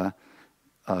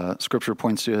Scripture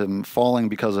points to him falling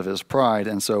because of his pride,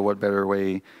 and so what better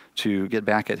way to get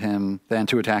back at him than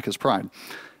to attack his pride?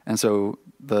 And so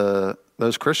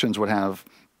those Christians would have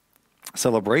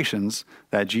celebrations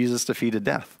that Jesus defeated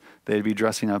death. They'd be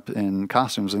dressing up in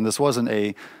costumes, and this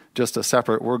wasn't just a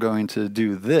separate, we're going to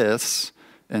do this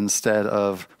instead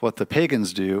of what the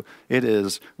pagans do. It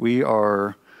is, we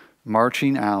are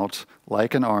marching out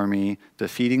like an army,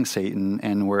 defeating Satan,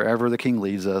 and wherever the king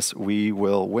leads us, we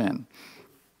will win.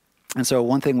 And so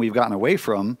one thing we've gotten away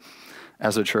from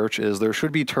as a church is there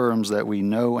should be terms that we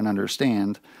know and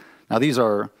understand. Now, these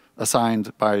are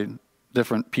assigned by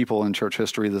different people in church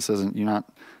history. This isn't,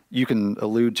 you can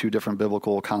allude to different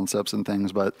biblical concepts and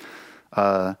things, but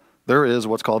there is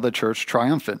what's called the church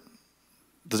triumphant.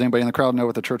 Does anybody in the crowd know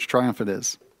what the church triumphant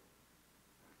is?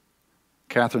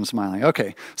 Catherine's smiling.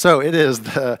 Okay, so it is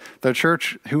the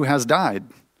church who has died,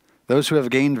 those who have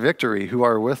gained victory, who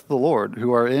are with the Lord,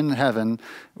 who are in heaven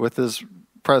with his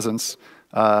presence.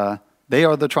 They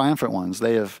are the triumphant ones.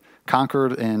 They have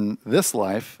conquered in this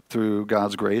life through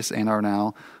God's grace and are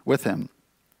now with him.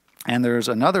 And there's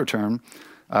another term,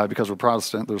 because we're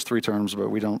Protestant, there's three terms, but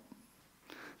we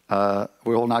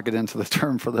will not get into the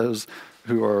term for those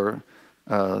who are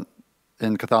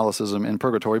in Catholicism in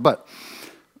purgatory. But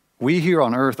we here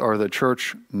on earth are the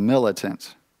church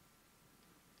militant.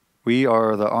 We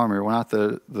are the army. We're not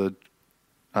the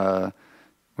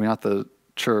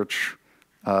church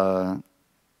Veggie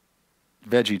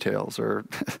Tales, or,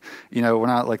 we're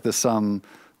not like this some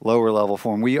lower level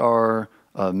form. We are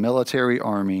a military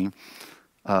army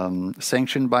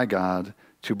sanctioned by God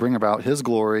to bring about his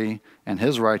glory and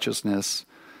his righteousness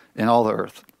in all the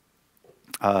earth.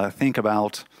 Think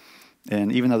about,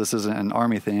 and even though this isn't an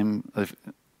army theme,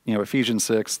 Ephesians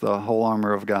 6, the whole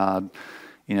armor of God,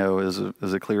 is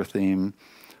a clear theme.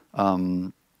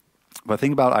 But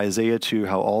think about Isaiah 2,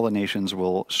 how all the nations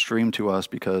will stream to us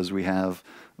because we have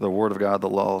the Word of God, the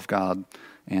law of God,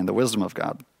 and the wisdom of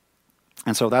God.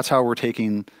 And so that's how we're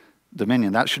taking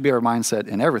dominion. That should be our mindset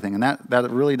in everything. And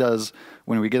that really does,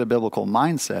 when we get a biblical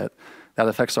mindset, that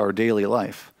affects our daily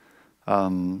life.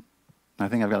 I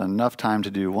think I've got enough time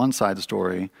to do one side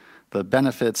story. The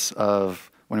benefits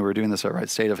of, when we were doing this at Wright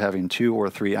State, of having 2 or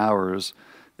 3 hours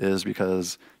is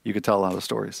because you could tell a lot of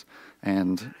stories.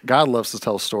 And God loves to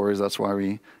tell stories. That's why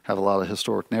we have a lot of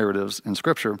historic narratives in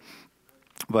Scripture.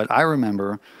 But I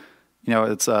remember,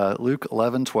 it's Luke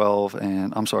 11:12,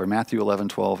 and Matthew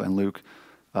 11:12, and Luke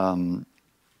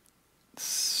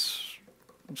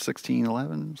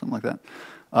 16:11, something like that,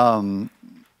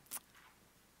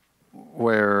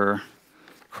 where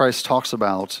Christ talks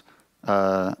about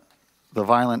the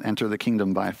violent enter the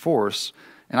kingdom by force.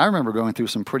 And I remember going through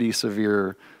some pretty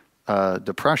severe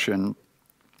depression,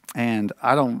 and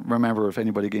I don't remember if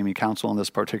anybody gave me counsel on this,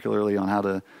 particularly on how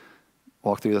to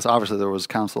walk through this. Obviously, there was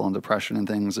counsel on depression and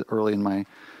things early in my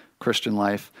Christian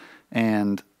life,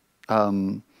 and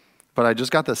but I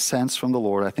just got the sense from the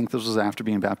Lord, I think this was after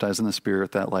being baptized in the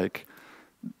Spirit, that like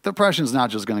depression's not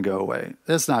just going to go away.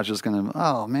 It's not just going to,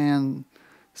 oh man,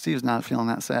 Steve's not feeling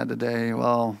that sad today.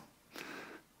 Well,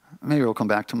 maybe we'll come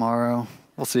back tomorrow.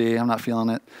 We'll see. I'm not feeling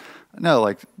it. No,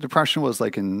 like depression was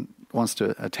like wants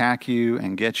to attack you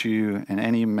and get you in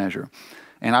any measure.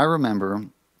 And I remember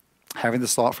having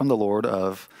this thought from the Lord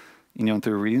of,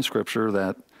 through reading Scripture,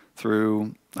 that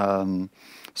through Psalm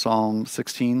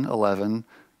 16:11,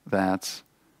 that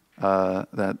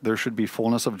there should be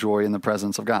fullness of joy in the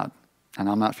presence of God. And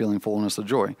I'm not feeling fullness of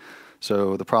joy.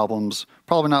 So the problem's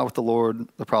probably not with the Lord.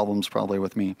 The problem's probably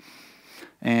with me.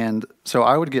 And so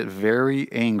I would get very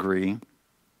angry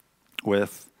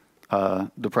with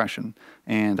depression.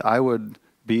 And I would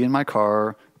be in my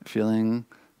car feeling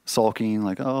sulking,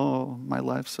 like, oh, my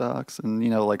life sucks. And,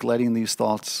 like letting these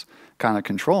thoughts kind of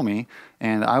control me.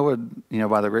 And I would,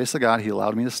 by the grace of God, he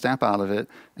allowed me to snap out of it.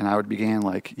 And I would begin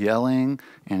like yelling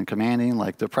and commanding,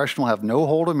 like, depression will have no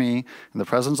hold of me. In the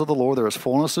presence of the Lord, there is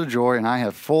fullness of joy, and I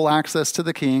have full access to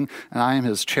the King, and I am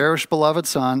his cherished beloved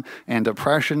son, and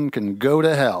depression can go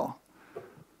to hell.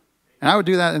 And I would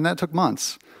do that, and that took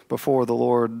months before the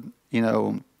Lord,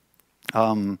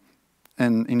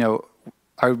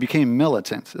 I became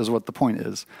militant, is what the point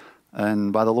is.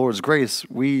 And by the Lord's grace,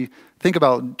 we think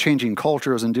about changing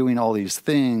cultures and doing all these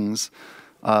things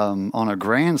on a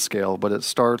grand scale, but it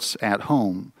starts at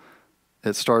home.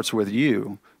 It starts with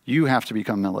you. You have to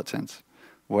become militant.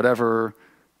 Whatever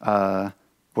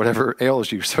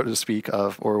ails you, so to speak,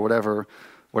 or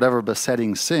whatever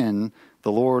besetting sin,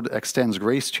 the Lord extends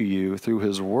grace to you through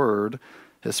his word,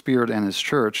 his Spirit, and his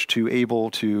church to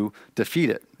able to defeat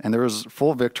it. And there is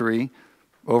full victory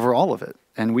over all of it,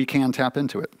 and we can tap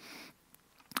into it.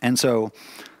 And so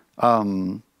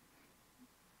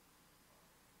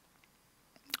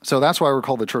that's why we're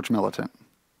called the church militant,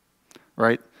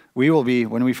 right? We will be,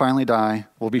 when we finally die,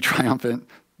 we'll be triumphant.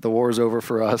 The war is over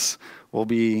for us. We'll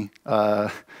be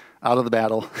out of the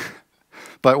battle,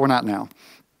 but we're not now.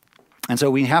 And so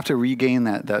we have to regain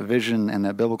that vision and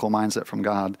that biblical mindset from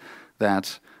God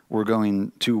that we're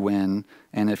going to win.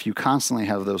 And if you constantly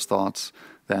have those thoughts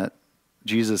that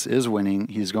Jesus is winning,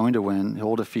 he's going to win,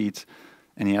 he'll defeat,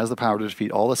 and he has the power to defeat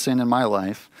all the sin in my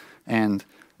life. And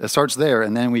it starts there,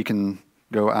 and then we can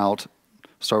go out,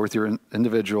 start with your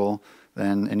individual,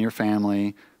 then in your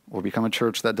family. We'll become a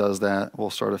church that does that. We'll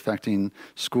start affecting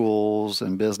schools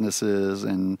and businesses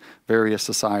and various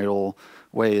societal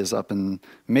ways up. And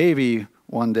maybe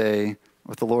one day,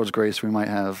 with the Lord's grace, we might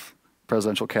have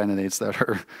presidential candidates that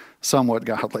are somewhat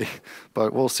godly,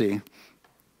 but we'll see.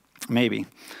 Maybe.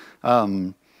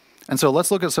 And so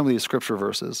let's look at some of these scripture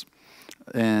verses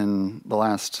in the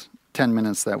last 10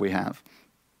 minutes that we have.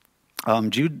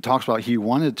 Jude talks about he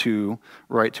wanted to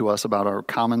write to us about our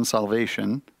common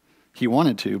salvation. He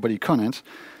wanted to, but he couldn't.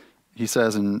 He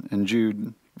says in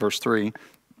Jude, verse 3,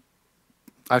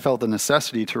 I felt the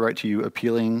necessity to write to you,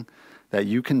 appealing that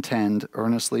you contend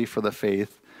earnestly for the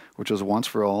faith which was once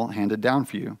for all handed down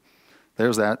for you.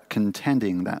 There's that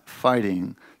contending, that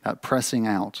fighting, that pressing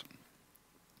out.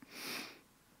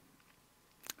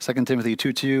 2 Timothy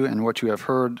 2:2, and what you have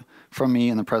heard from me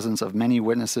in the presence of many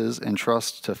witnesses,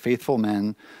 entrust to faithful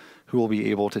men who will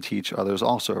be able to teach others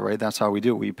also, right? That's how we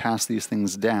do it. We pass these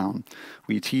things down.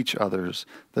 We teach others.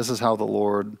 This is how the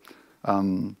Lord...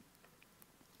 I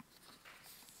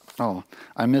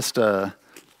missed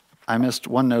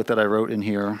one note that I wrote in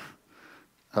here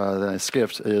that I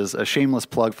skipped, is a shameless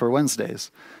plug for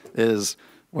Wednesdays. Is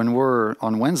when we're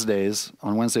on Wednesday's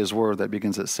Word that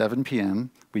begins at 7 p.m.,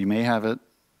 we may have it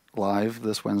live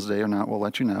this Wednesday or not, we'll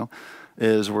let you know,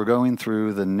 is we're going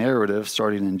through the narrative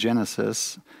starting in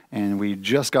Genesis, and we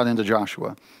just got into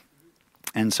Joshua.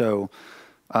 And so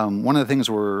one of the things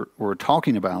we're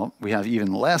talking about, we have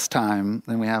even less time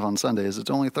than we have on Sundays. It's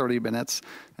only 30 minutes,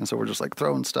 and so we're just like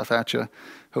throwing stuff at you.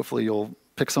 Hopefully you'll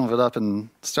pick some of it up and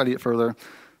study it further.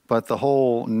 But the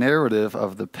whole narrative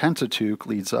of the Pentateuch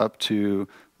leads up to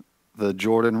the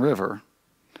Jordan River.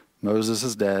 Moses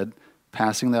is dead,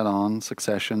 passing that on,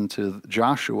 succession to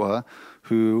Joshua,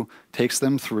 who takes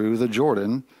them through the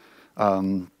Jordan,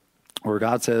 where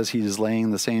God says he's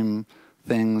laying the same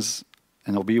things,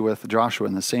 and he'll be with Joshua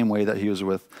in the same way that he was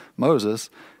with Moses.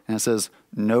 And it says,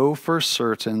 know for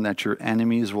certain that your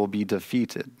enemies will be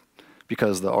defeated,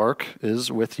 because the ark is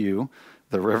with you.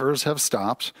 The rivers have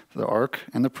stopped. The ark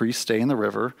and the priests stay in the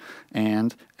river,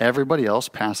 and everybody else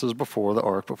passes before the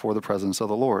ark, before the presence of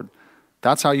the Lord.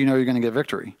 That's how you know you're going to get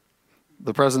victory,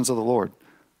 the presence of the Lord.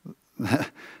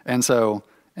 And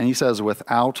he says,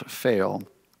 without fail.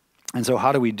 And so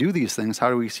how do we do these things? How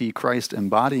do we see Christ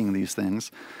embodying these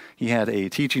things? He had a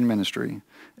teaching ministry,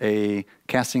 a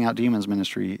casting out demons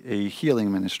ministry, a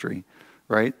healing ministry,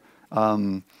 right?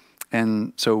 But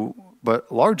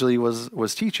largely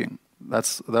was teaching.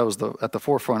 That was at the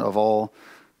forefront of all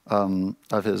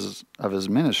of his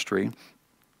ministry,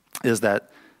 is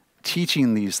that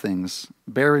teaching these things,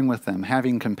 bearing with them,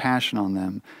 having compassion on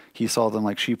them. He saw them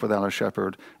like sheep without a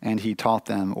shepherd, and he taught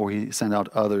them, or he sent out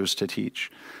others to teach.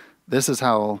 This is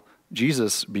how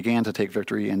Jesus began to take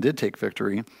victory and did take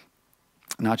victory,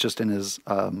 not just in his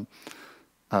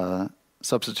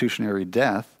substitutionary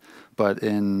death, but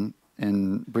in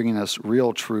bringing us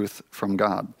real truth from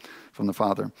God, from the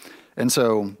Father. And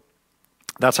so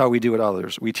that's how we do it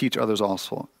others. We teach others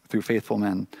also through faithful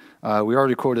men. We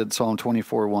already quoted Psalm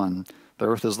 24:1. The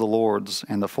earth is the Lord's,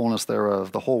 and the fullness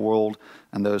thereof, the whole world,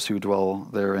 and those who dwell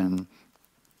therein.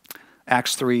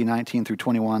 Acts 3:19 through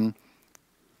 21.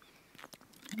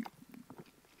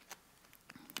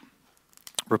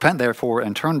 Repent, therefore,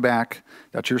 and turn back,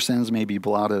 that your sins may be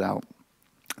blotted out.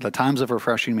 The times of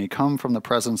refreshing may come from the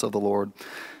presence of the Lord,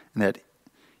 and that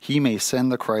he may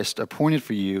send the Christ appointed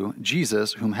for you,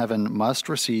 Jesus, whom heaven must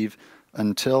receive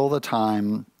until the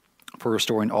time for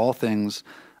restoring all things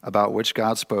about which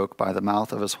God spoke by the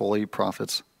mouth of his holy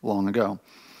prophets long ago.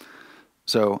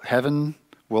 So heaven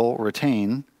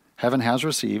has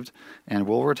received and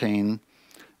will retain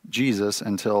Jesus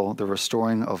until the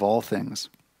restoring of all things,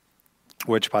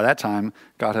 which by that time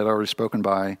God had already spoken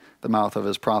by the mouth of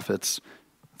his prophets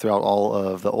throughout all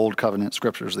of the Old Covenant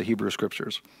scriptures, the Hebrew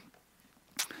scriptures.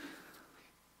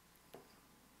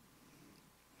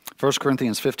 1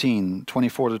 Corinthians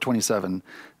 15:24-27.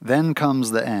 Then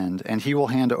comes the end, and he will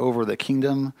hand over the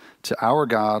kingdom to our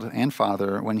God and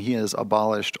Father when he has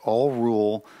abolished all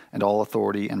rule and all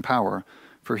authority and power.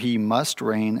 For he must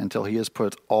reign until he has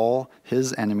put all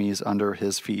his enemies under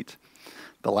his feet.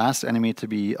 The last enemy to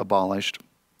be abolished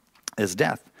is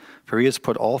death. For he has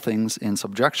put all things in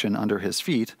subjection under his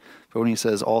feet. But when he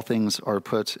says all things are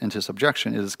put into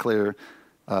subjection, it is clear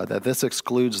that this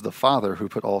excludes the Father, who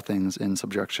put all things in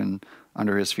subjection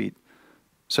under his feet.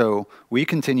 So we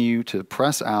continue to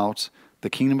press out the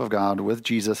kingdom of God with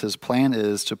Jesus. His plan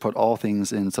is to put all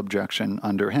things in subjection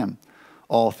under him.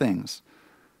 All things.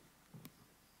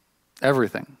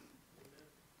 Everything.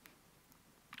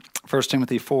 1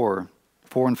 Timothy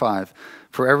 4:4-5.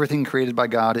 For everything created by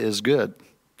God is good.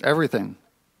 Everything.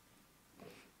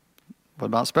 What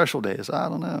about special days? I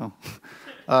don't know.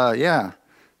 Yeah.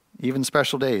 Even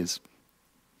special days.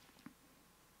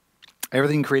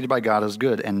 Everything created by God is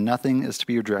good, and nothing is to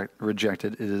be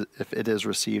rejected if it is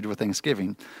received with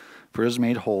thanksgiving, for it is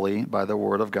made holy by the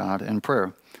word of God and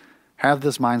prayer. Have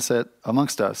this mindset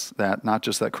amongst us, that not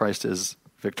just that Christ is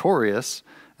victorious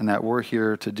and that we're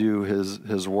here to do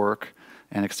his work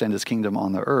and extend his kingdom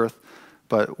on the earth,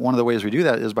 but one of the ways we do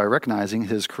that is by recognizing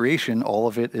his creation, all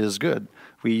of it is good.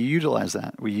 We utilize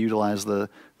that. We utilize the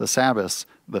Sabbaths,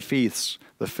 the feasts,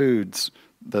 the foods,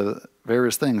 the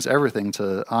various things, everything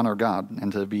to honor God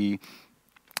and to be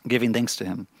giving thanks to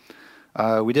him.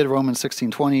 We did Romans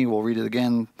 16:20. We'll read it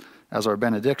again as our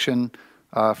benediction.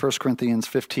 1 Corinthians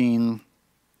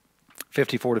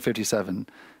 15:54-57.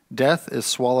 Death is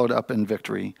swallowed up in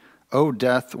victory. O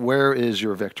death, where is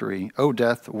your victory? O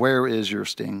death, where is your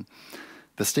sting?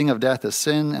 The sting of death is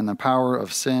sin, and the power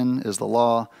of sin is the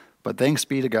law. But thanks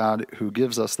be to God who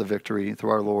gives us the victory through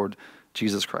our Lord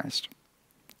Jesus Christ.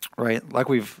 Right? Like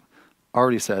we've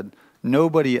already said,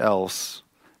 nobody else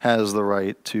has the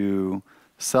right to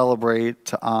celebrate,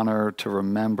 to honor, to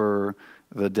remember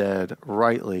the dead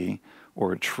rightly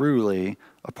or truly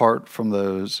apart from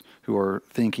those who are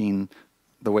thinking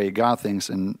the way God thinks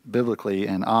and biblically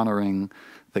and honoring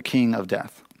the king of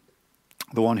death,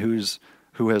 the one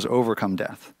who has overcome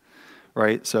death,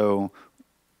 right? So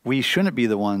we shouldn't be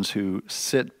the ones who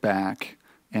sit back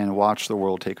and watch the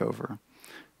world take over.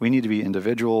 We need to be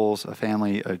individuals, a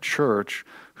family, a church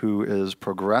who is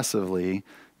progressively,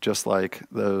 just like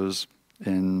those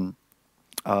in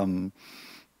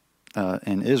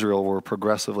Israel, were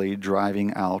progressively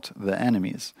driving out the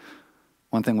enemies.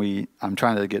 One thing I'm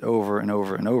trying to get over and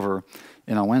over and over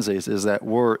on Wednesdays is that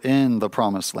we're in the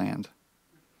promised land.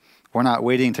 We're not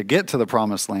waiting to get to the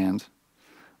promised land.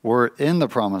 We're in the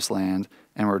promised land,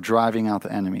 and we're driving out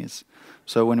the enemies.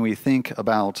 So when we think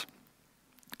about,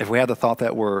 if we had the thought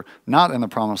that we're not in the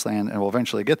promised land and we'll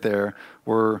eventually get there,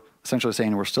 we're essentially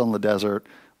saying we're still in the desert,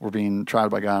 we're being tried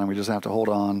by God, and we just have to hold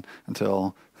on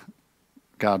until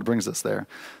God brings us there.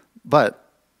 But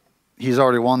he's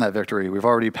already won that victory. We've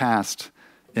already passed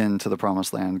into the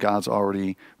promised land. God's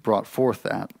already brought forth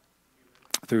that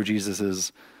through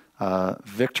Jesus'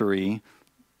 victory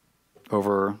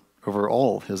over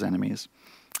all his enemies,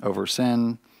 over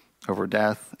sin, over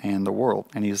death, and the world.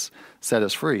 And he's set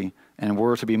us free. And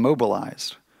we're to be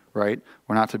mobilized, right?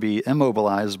 We're not to be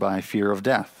immobilized by fear of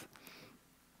death,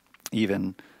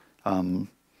 even. And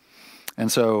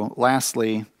so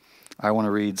lastly, I want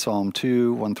to read Psalm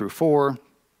 2, 1 through 4.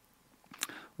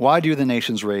 Why do the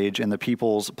nations rage and the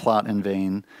peoples plot in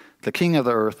vain? The kings of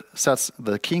the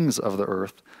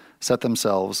earth set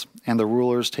themselves, and the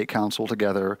rulers take counsel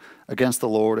together against the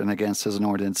Lord and against his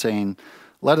anointed, saying,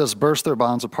 let us burst their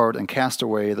bonds apart and cast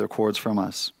away their cords from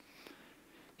us.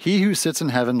 He who sits in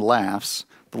heaven laughs,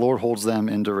 the Lord holds them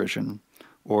in derision.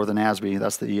 Or the NASB,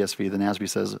 that's the ESV, the NASB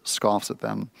says, scoffs at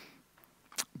them.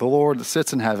 The Lord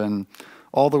sits in heaven,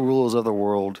 all the rulers of the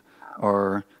world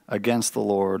are against the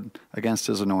Lord, against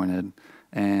his anointed,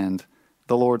 and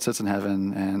the Lord sits in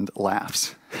heaven and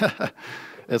laughs.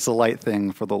 It's a light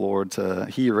thing for the Lord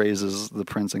he raises the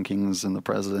prince and kings and the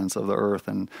presidents of the earth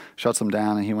and shuts them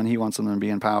down, and when he wants them to be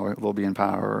in power, they'll be in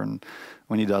power, and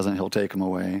when he doesn't, he'll take them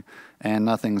away, and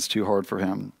nothing's too hard for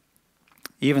him.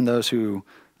 Even those who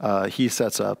he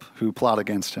sets up, who plot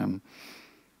against him,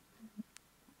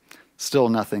 still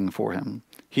nothing for him.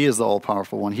 He is the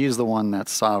all-powerful one. He is the one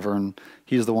that's sovereign.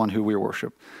 He is the one who we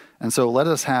worship. And so let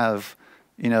us have,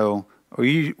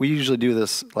 we usually do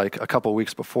this like a couple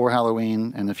weeks before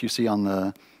Halloween, and if you see on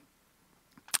the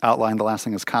outline, the last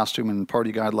thing is costume and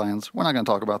party guidelines. We're not going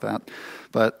to talk about that,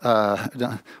 but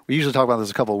we usually talk about this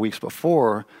a couple of weeks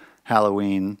before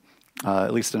Halloween,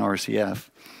 at least in RCF.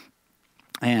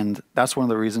 And that's one of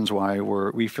the reasons why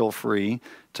we feel free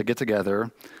to get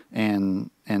together and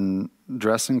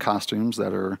dress in costumes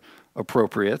that are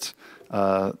appropriate.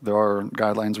 There are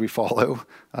guidelines we follow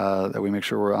that we make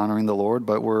sure we're honoring the Lord,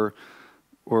 but we're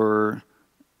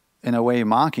in a way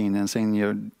mocking and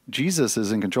saying, Jesus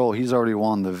is in control. He's already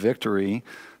won the victory.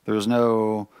 There's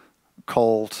no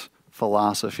cult,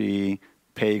 philosophy,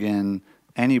 pagan,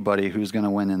 anybody who's going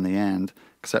to win in the end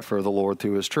except for the Lord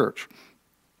through his church.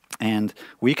 And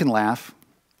we can laugh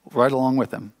right along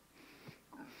with him.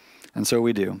 And so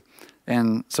we do.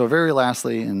 And so very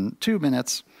lastly, in 2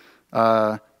 minutes,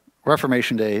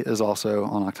 Reformation Day is also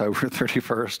on October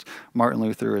 31st. Martin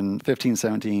Luther in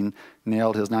 1517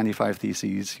 nailed his 95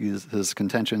 Theses, his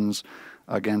contentions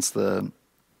against the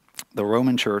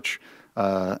Roman Church,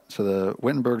 to the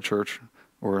Wittenberg Church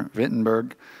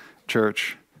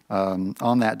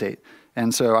on that date.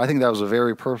 And so I think that was a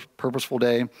very purposeful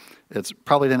day. It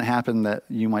probably didn't happen that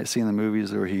you might see in the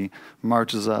movies where he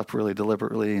marches up really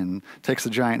deliberately and takes a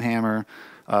giant hammer,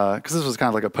 because this was kind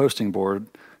of like a posting board,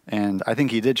 and I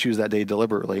think he did choose that day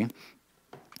deliberately.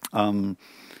 But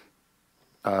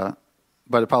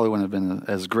it probably wouldn't have been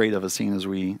as great of a scene as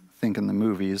we think in the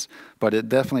movies, but it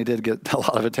definitely did get a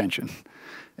lot of attention.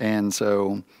 And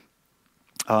so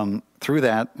through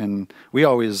that, and we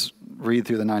always read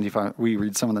through we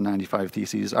read some of the 95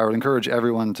 Theses. I would encourage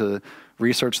everyone to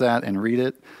research that and read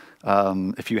it.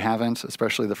 If you haven't,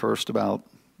 especially the first about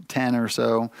 10 or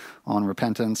so on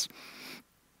repentance,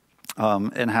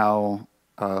 and how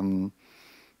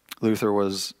Luther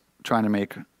was trying to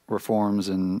make reforms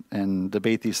and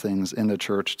debate these things in the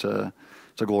church to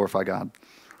glorify God.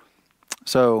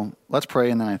 So let's pray,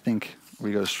 and then I think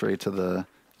we go straight to the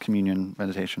communion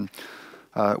meditation.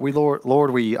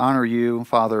 Lord, we honor you,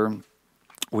 Father.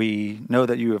 We know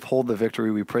that you have held the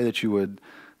victory. We pray that you would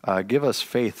give us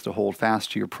faith to hold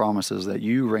fast to your promises, that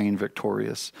you reign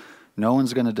victorious. No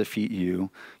one's going to defeat you.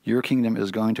 Your kingdom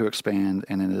is going to expand,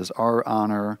 and it is our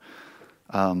honor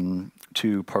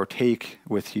to partake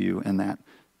with you in that.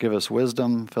 Give us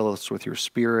wisdom, fill us with your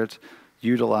Spirit,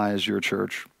 utilize your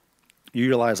church,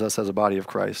 utilize us as a body of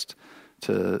Christ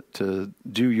to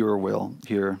do your will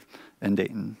here in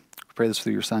Dayton. We pray this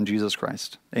through your Son, Jesus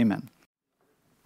Christ. Amen.